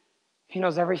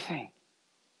knows everything.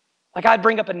 Like I'd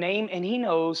bring up a name and he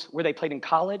knows where they played in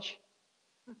college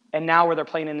and now where they're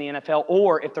playing in the NFL,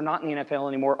 or if they're not in the NFL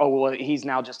anymore, oh, well, he's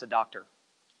now just a doctor.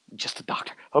 Just a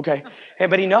doctor. Okay. Hey,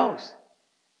 but he knows.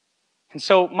 And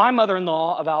so my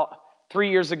mother-in-law about 3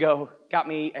 years ago got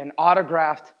me an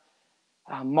autographed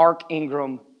Mark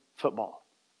Ingram football.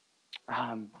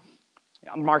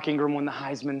 Mark Ingram won the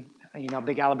Heisman,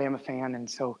 big Alabama fan. And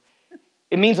so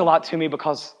it means a lot to me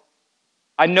because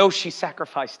I know she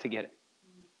sacrificed to get it.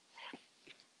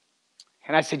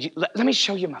 And I said, let me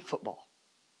show you my football.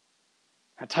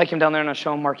 I take him down there and I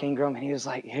show him Mark Ingram. And he was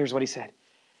like, here's what he said.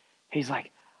 He's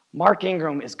like, Mark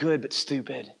Ingram is good but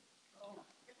stupid.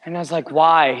 And I was like,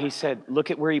 why? He said, look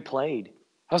at where he played.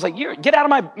 I was like, get out of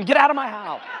my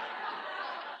house.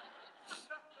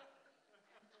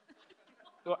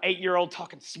 Little 8-year-old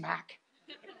talking smack.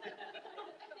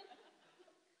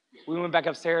 We went back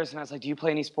upstairs and I was like, do you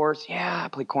play any sports? Yeah, I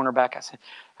play cornerback.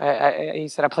 He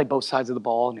said, I play both sides of the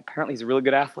ball. And apparently he's a really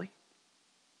good athlete.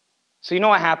 So you know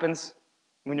what happens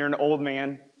when you're an old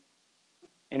man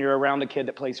and you're around a kid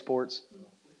that plays sports?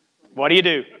 What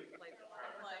do?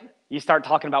 You start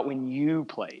talking about when you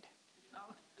played.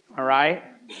 All right?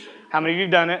 How many of you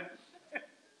have done it?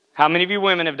 How many of you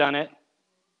women have done it?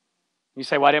 You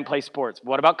say, well, I didn't play sports.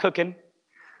 What about cooking?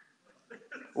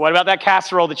 What about that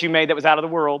casserole that you made that was out of the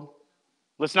world?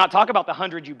 Let's not talk about the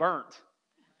 100 you burnt,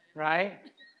 right?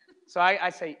 So I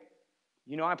say,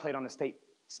 I played on the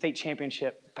state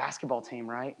championship basketball team,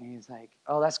 right? And he's like,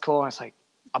 oh, that's cool. And I was like,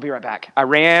 I'll be right back. I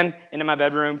ran into my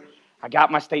bedroom. I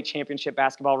got my state championship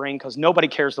basketball ring because nobody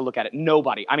cares to look at it.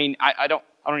 Nobody. I mean, I don't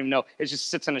even know. It just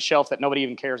sits on a shelf that nobody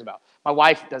even cares about. My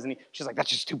wife doesn't. She's like, that's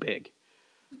just too big.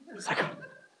 It's like,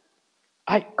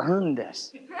 I earned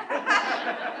this.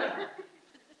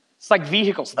 It's like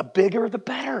vehicles. The bigger, the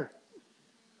better.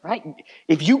 Right?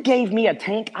 If you gave me a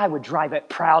tank, I would drive it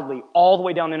proudly all the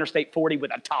way down Interstate 40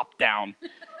 with a top down.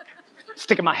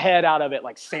 Sticking my head out of it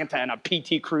like Santa in a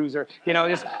PT Cruiser.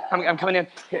 I'm coming in.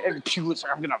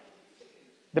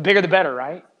 The bigger, the better,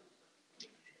 right?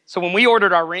 So when we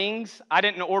ordered our rings, I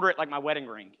didn't order it like my wedding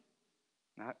ring.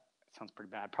 That sounds pretty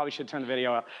bad. Probably should turn the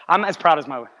video up. I'm proud of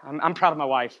my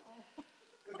wife.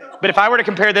 But if I were to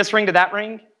compare this ring to that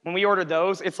ring, when we ordered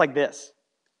those, it's like this.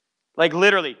 Like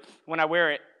literally, when I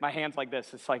wear it, my hand's like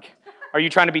this. It's like, are you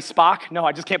trying to be Spock? No,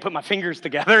 I just can't put my fingers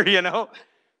together,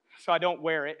 So I don't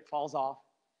wear it. It falls off.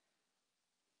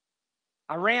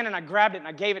 I ran and I grabbed it and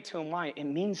I gave it to him. Why? It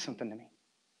means something to me.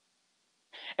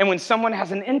 And when someone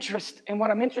has an interest in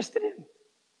what I'm interested in,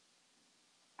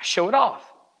 I show it off.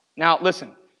 Now,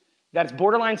 listen, that's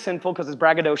borderline sinful because it's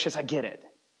braggadocious. I get it.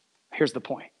 Here's the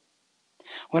point.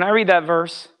 When I read that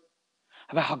verse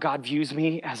about how God views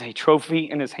me as a trophy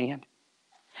in his hand,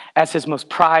 as his most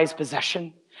prized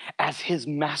possession, as his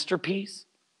masterpiece,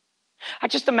 I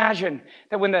just imagine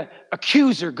that when the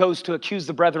accuser goes to accuse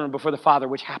the brethren before the Father,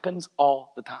 which happens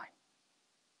all the time,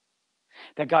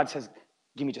 that God says,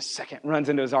 give me just a second, runs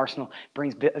into his arsenal,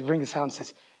 brings this out and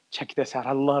says, check this out.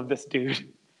 I love this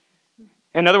dude.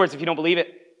 In other words, if you don't believe it,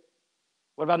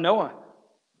 what about Noah?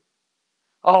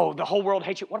 Oh, the whole world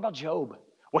hates you. What about Job?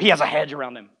 Well, he has a hedge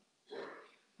around him.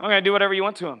 I'm going to do whatever you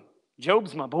want to him.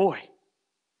 Job's my boy.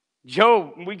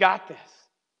 Job, we got this.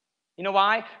 You know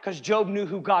why? Because Job knew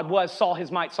who God was, saw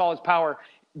his might, saw his power.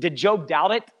 Did Job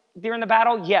doubt it during the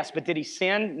battle? Yes. But did he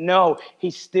sin? No. He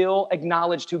still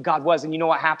acknowledged who God was. And you know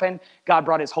what happened? God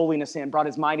brought his holiness in, brought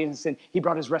his mightiness in. He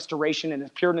brought his restoration and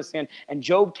his pureness in. And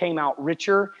Job came out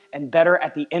richer and better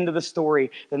at the end of the story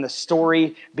than the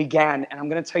story began. And I'm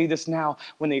going to tell you this now.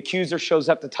 When the accuser shows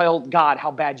up to tell God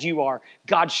how bad you are,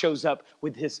 God shows up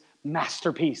with his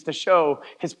masterpiece to show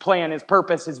his plan, his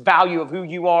purpose, his value of who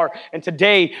you are. And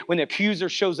today, when the accuser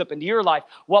shows up into your life,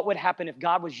 what would happen if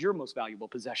God was your most valuable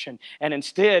possession? And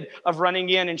instead of running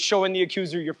in and showing the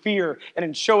accuser your fear and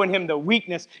in showing him the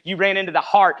weakness, you ran into the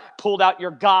heart, pulled out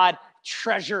your God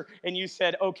treasure, and you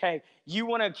said, okay, you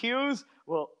want to accuse?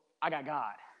 Well, I got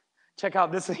God. Check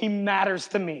out this. He matters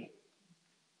to me.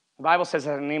 The Bible says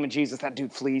that in the name of Jesus, that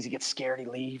dude flees. He gets scared. He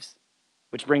leaves.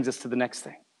 Which brings us to the next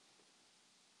thing.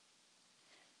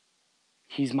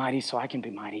 He's mighty, so I can be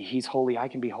mighty. He's holy, I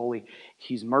can be holy.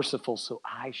 He's merciful, so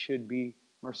I should be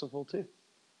merciful too.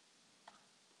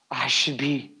 I should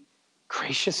be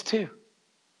gracious too.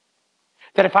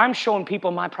 That if I'm showing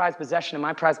people my prized possession and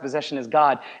my prized possession is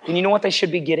God, then you know what they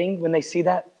should be getting when they see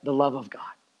that? The love of God.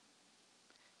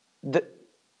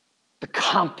 The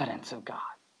confidence of God.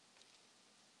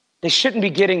 They shouldn't be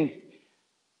getting,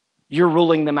 you're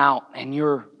ruling them out and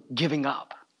you're giving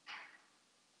up.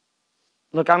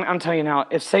 Look, I'm telling you now,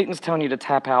 if Satan's telling you to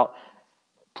tap out,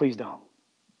 please don't.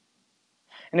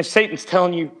 And if Satan's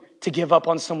telling you to give up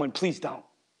on someone, please don't.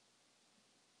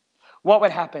 What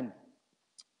would happen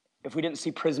if we didn't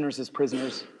see prisoners as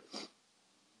prisoners,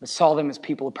 but saw them as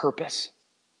people of purpose?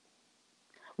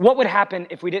 What would happen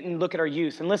if we didn't look at our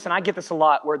youth? And listen, I get this a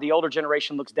lot where the older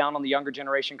generation looks down on the younger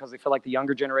generation because they feel like the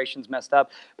younger generation's messed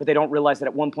up, but they don't realize that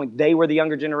at one point they were the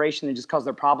younger generation, and just because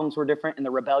their problems were different and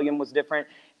the rebellion was different,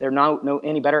 they're not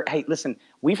any better. Hey, listen,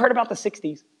 we've heard about the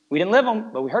 60s. We didn't live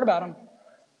them, but we heard about them.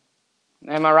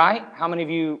 Am I right? How many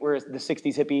of you were the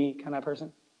 60s hippie kind of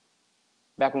person?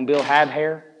 Back when Bill had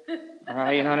hair? All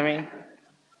right, you know what I mean?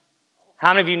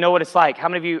 How many of you know what it's like? How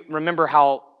many of you remember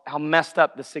how messed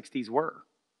up the 60s were?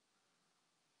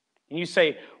 And you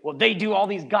say, well, they do all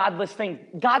these godless things.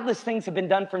 Godless things have been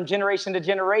done from generation to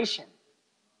generation.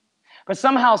 But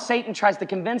somehow Satan tries to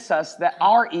convince us that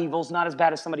our evil's not as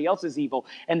bad as somebody else's evil,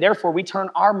 and therefore we turn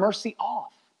our mercy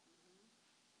off.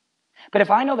 But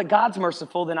if I know that God's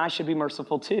merciful, then I should be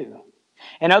merciful too.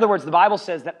 In other words, the Bible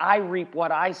says that I reap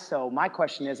what I sow. My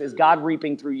question is God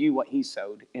reaping through you what he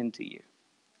sowed into you?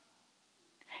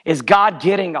 Is God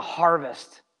getting a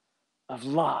harvest of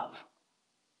love?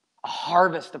 A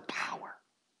harvest of power,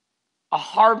 a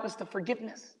harvest of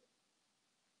forgiveness.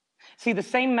 See, the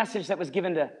same message that was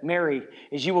given to Mary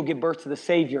is you will give birth to the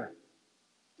Savior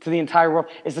to the entire world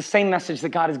is the same message that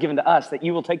God has given to us, that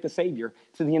you will take the Savior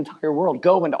to the entire world.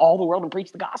 Go into all the world and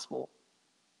preach the gospel.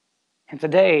 And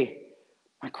today,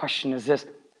 my question is this: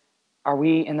 are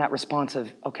we in that response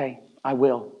of, okay, I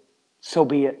will, so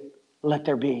be it, let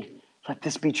there be, let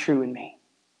this be true in me?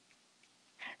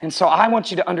 And so I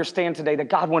want you to understand today that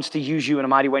God wants to use you in a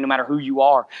mighty way no matter who you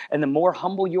are. And the more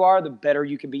humble you are, the better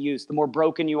you can be used. The more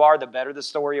broken you are, the better the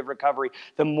story of recovery.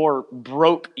 The more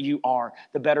broke you are,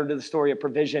 the better the story of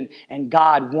provision. And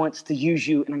God wants to use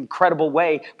you in an incredible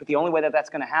way. But the only way that that's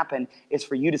going to happen is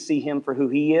for you to see him for who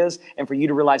he is and for you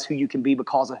to realize who you can be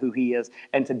because of who he is.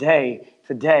 And today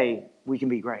we can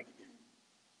be great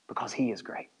because he is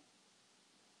great.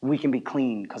 We can be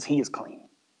clean because he is clean.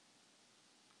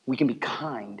 We can be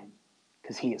kind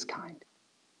because he is kind.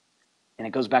 And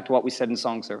it goes back to what we said in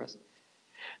song service.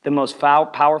 The most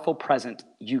powerful present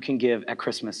you can give at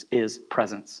Christmas is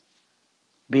presence.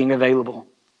 Being available.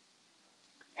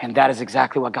 And that is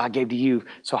exactly what God gave to you.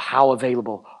 So how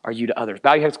available are you to others?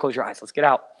 Bow your heads, close your eyes. Let's get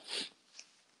out.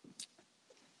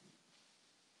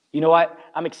 You know what?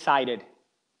 I'm excited.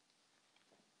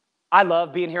 I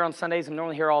love being here on Sundays. I'm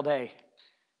normally here all day.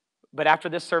 But after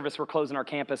this service, we're closing our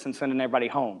campus and sending everybody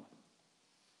home.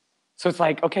 So it's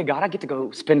like, okay, God, I get to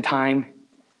go spend time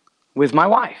with my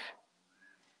wife.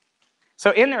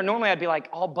 So in there, normally I'd be like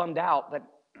all bummed out, but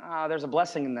there's a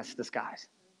blessing in this disguise.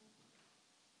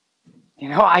 You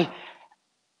know, I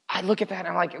look at that and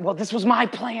I'm like, well, this was my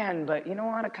plan, but you know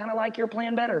what? I kind of like your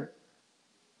plan better.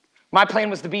 My plan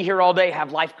was to be here all day,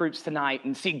 have life groups tonight,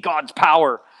 and see God's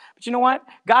power. But you know what?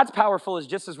 God's powerful is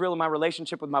just as real in my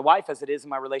relationship with my wife as it is in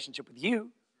my relationship with you.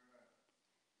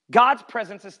 God's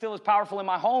presence is still as powerful in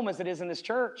my home as it is in this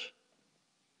church.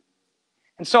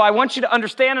 And so I want you to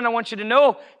understand and I want you to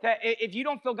know that if you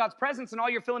don't feel God's presence and all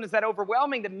you're feeling is that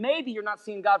overwhelming, then maybe you're not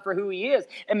seeing God for who he is.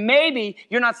 And maybe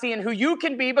you're not seeing who you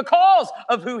can be because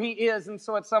of who he is. And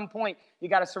so at some point, you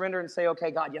got to surrender and say,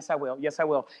 okay, God, yes, I will. Yes, I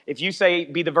will. If you say,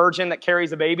 be the virgin that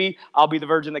carries a baby, I'll be the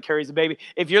virgin that carries a baby.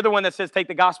 If you're the one that says, take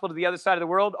the gospel to the other side of the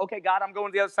world, okay, God, I'm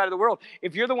going to the other side of the world.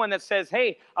 If you're the one that says,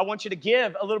 hey, I want you to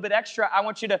give a little bit extra. I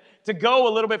want you to go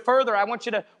a little bit further. I want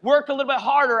you to work a little bit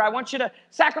harder. I want you to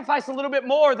sacrifice a little bit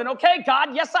more. Then, okay, God,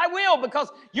 yes, I will,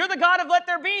 because you're the God of let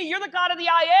there be. You're the God of the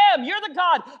I am. You're the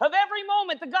God of every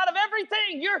moment, the God of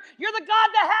everything. You're the God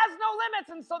that has no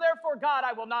limits. And so therefore, God,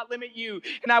 I will not limit you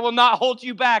and I will not hold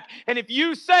you back. And if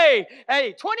you say,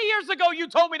 hey, 20 years ago you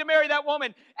told me to marry that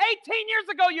woman, 18 years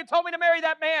ago you told me to marry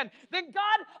that man, then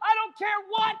God, I don't care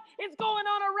what is going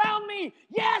on around me.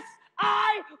 Yes,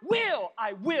 I will.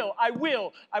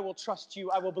 I will trust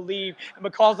you. I will believe. And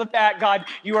because of that, God,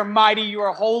 you are mighty, you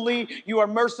are holy, you are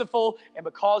merciful, and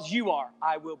because you are,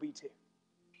 I will be too.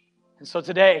 And so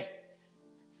today,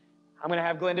 I'm going to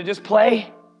have Glenda just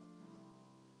play.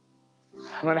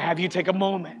 I'm going to have you take a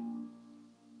moment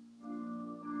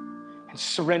and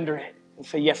surrender it and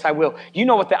say, yes, I will. You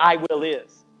know what the I will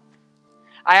is.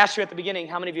 I asked you at the beginning,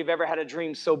 how many of you have ever had a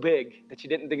dream so big that you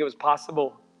didn't think it was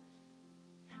possible?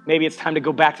 Maybe it's time to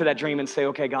go back to that dream and say,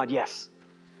 okay, God, yes.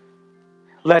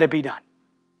 Let it be done.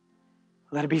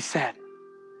 Let it be said.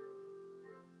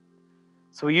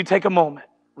 So will you take a moment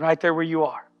right there where you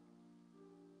are?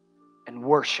 and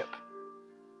worship.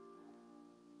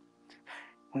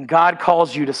 When God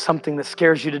calls you to something that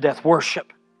scares you to death,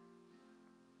 worship.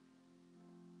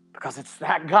 Because it's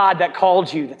that God that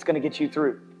called you that's going to get you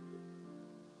through.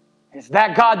 It's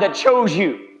that God that chose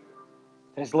you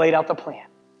that has laid out the plan.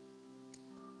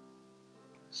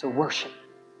 So worship.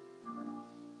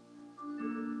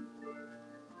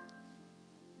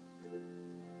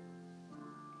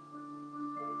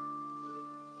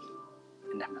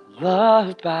 And I'm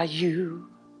loved by you.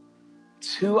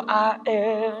 It's who I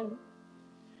am.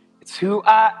 It's who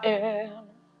I am.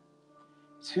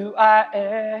 It's who I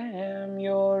am.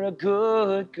 You're a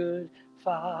good, good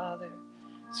Father.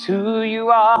 It's who you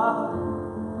are.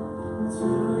 It's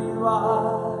who you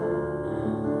are.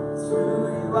 It's who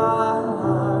you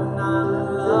are. And I'm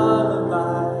loved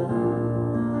by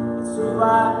you. It's who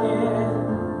I am.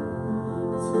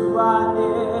 It's who I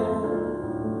am.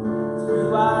 It's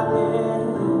who I am.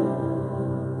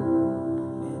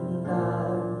 And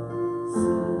I've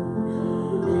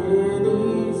seen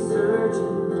many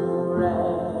searching for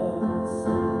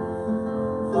answers.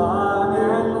 Far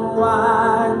and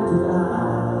wide, but I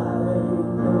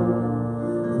know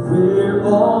we're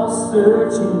all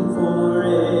searching for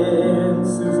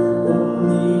answers.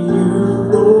 Only you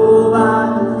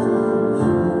provide. You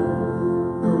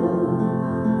know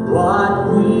what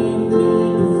we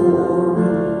need before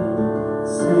we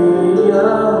say a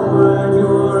word.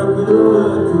 You're a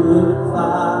good, good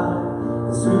Father.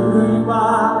 It's who you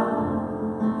are.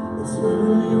 It's who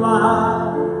you are.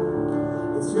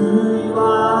 It's who you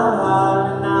are,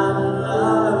 and I'm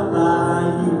loved by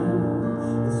you.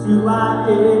 It's who I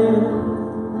am.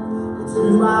 It's who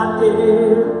I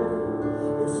am.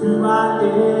 It's who I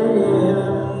am.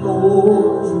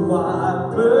 Lord, you are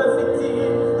perfect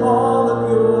in all of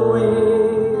your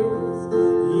ways.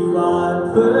 You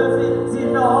are perfect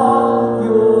in all of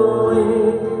your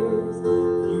ways.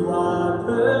 You are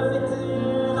perfect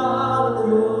in all of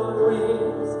your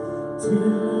ways. To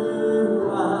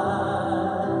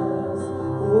us.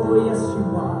 Oh, yes, you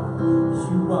are.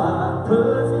 You are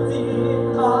perfect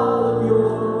in all of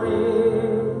your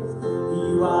ways.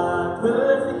 You are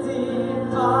perfect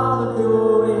in all of your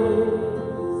ways.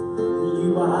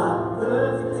 You are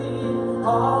perfect in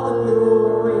all of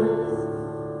your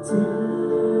ways. To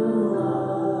us.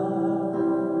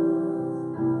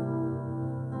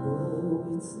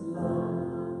 Oh, it's love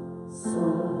so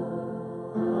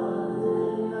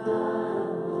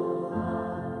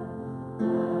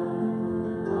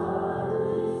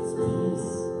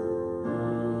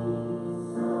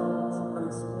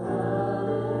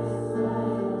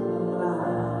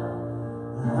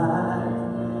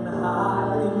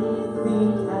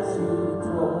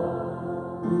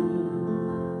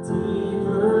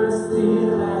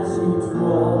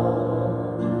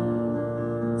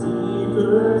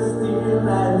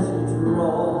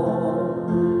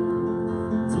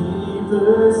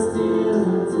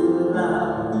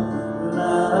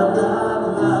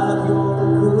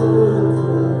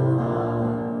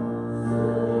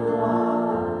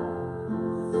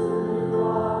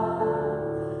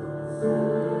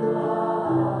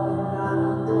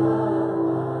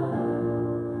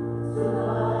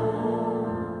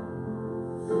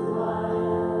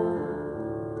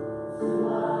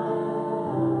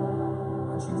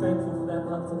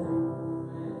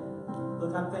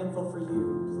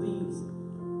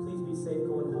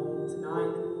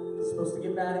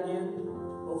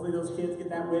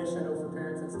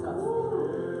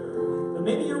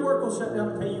maybe your work will shut down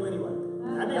and pay you anyway.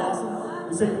 That'd be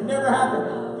awesome. You say it never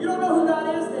happened. You don't know who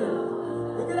God is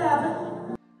then. It could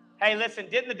happen. Hey, listen,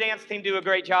 didn't the dance team do a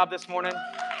great job this morning?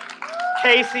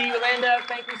 Casey, Linda,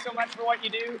 thank you so much for what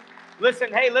you do.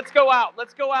 Listen, hey, let's go out.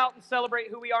 Let's go out and celebrate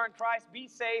who we are in Christ. Be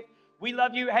safe. We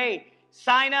love you. Hey,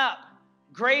 sign up.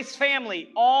 Grace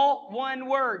Family, all one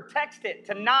word. Text it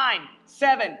to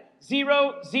 97000.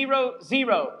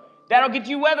 That'll get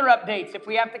you weather updates if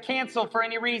we have to cancel for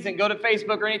any reason. Go to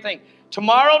Facebook or anything.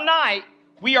 Tomorrow night,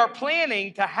 we are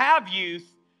planning to have youth,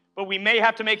 but we may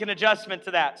have to make an adjustment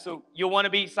to that. So you'll want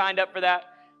to be signed up for that.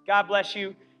 God bless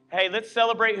you. Hey, let's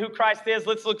celebrate who Christ is.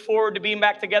 Let's look forward to being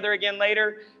back together again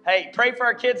later. Hey, pray for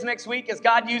our kids next week as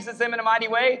God uses them in a mighty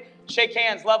way. Shake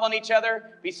hands, love on each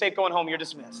other. Be safe going home. You're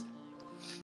dismissed.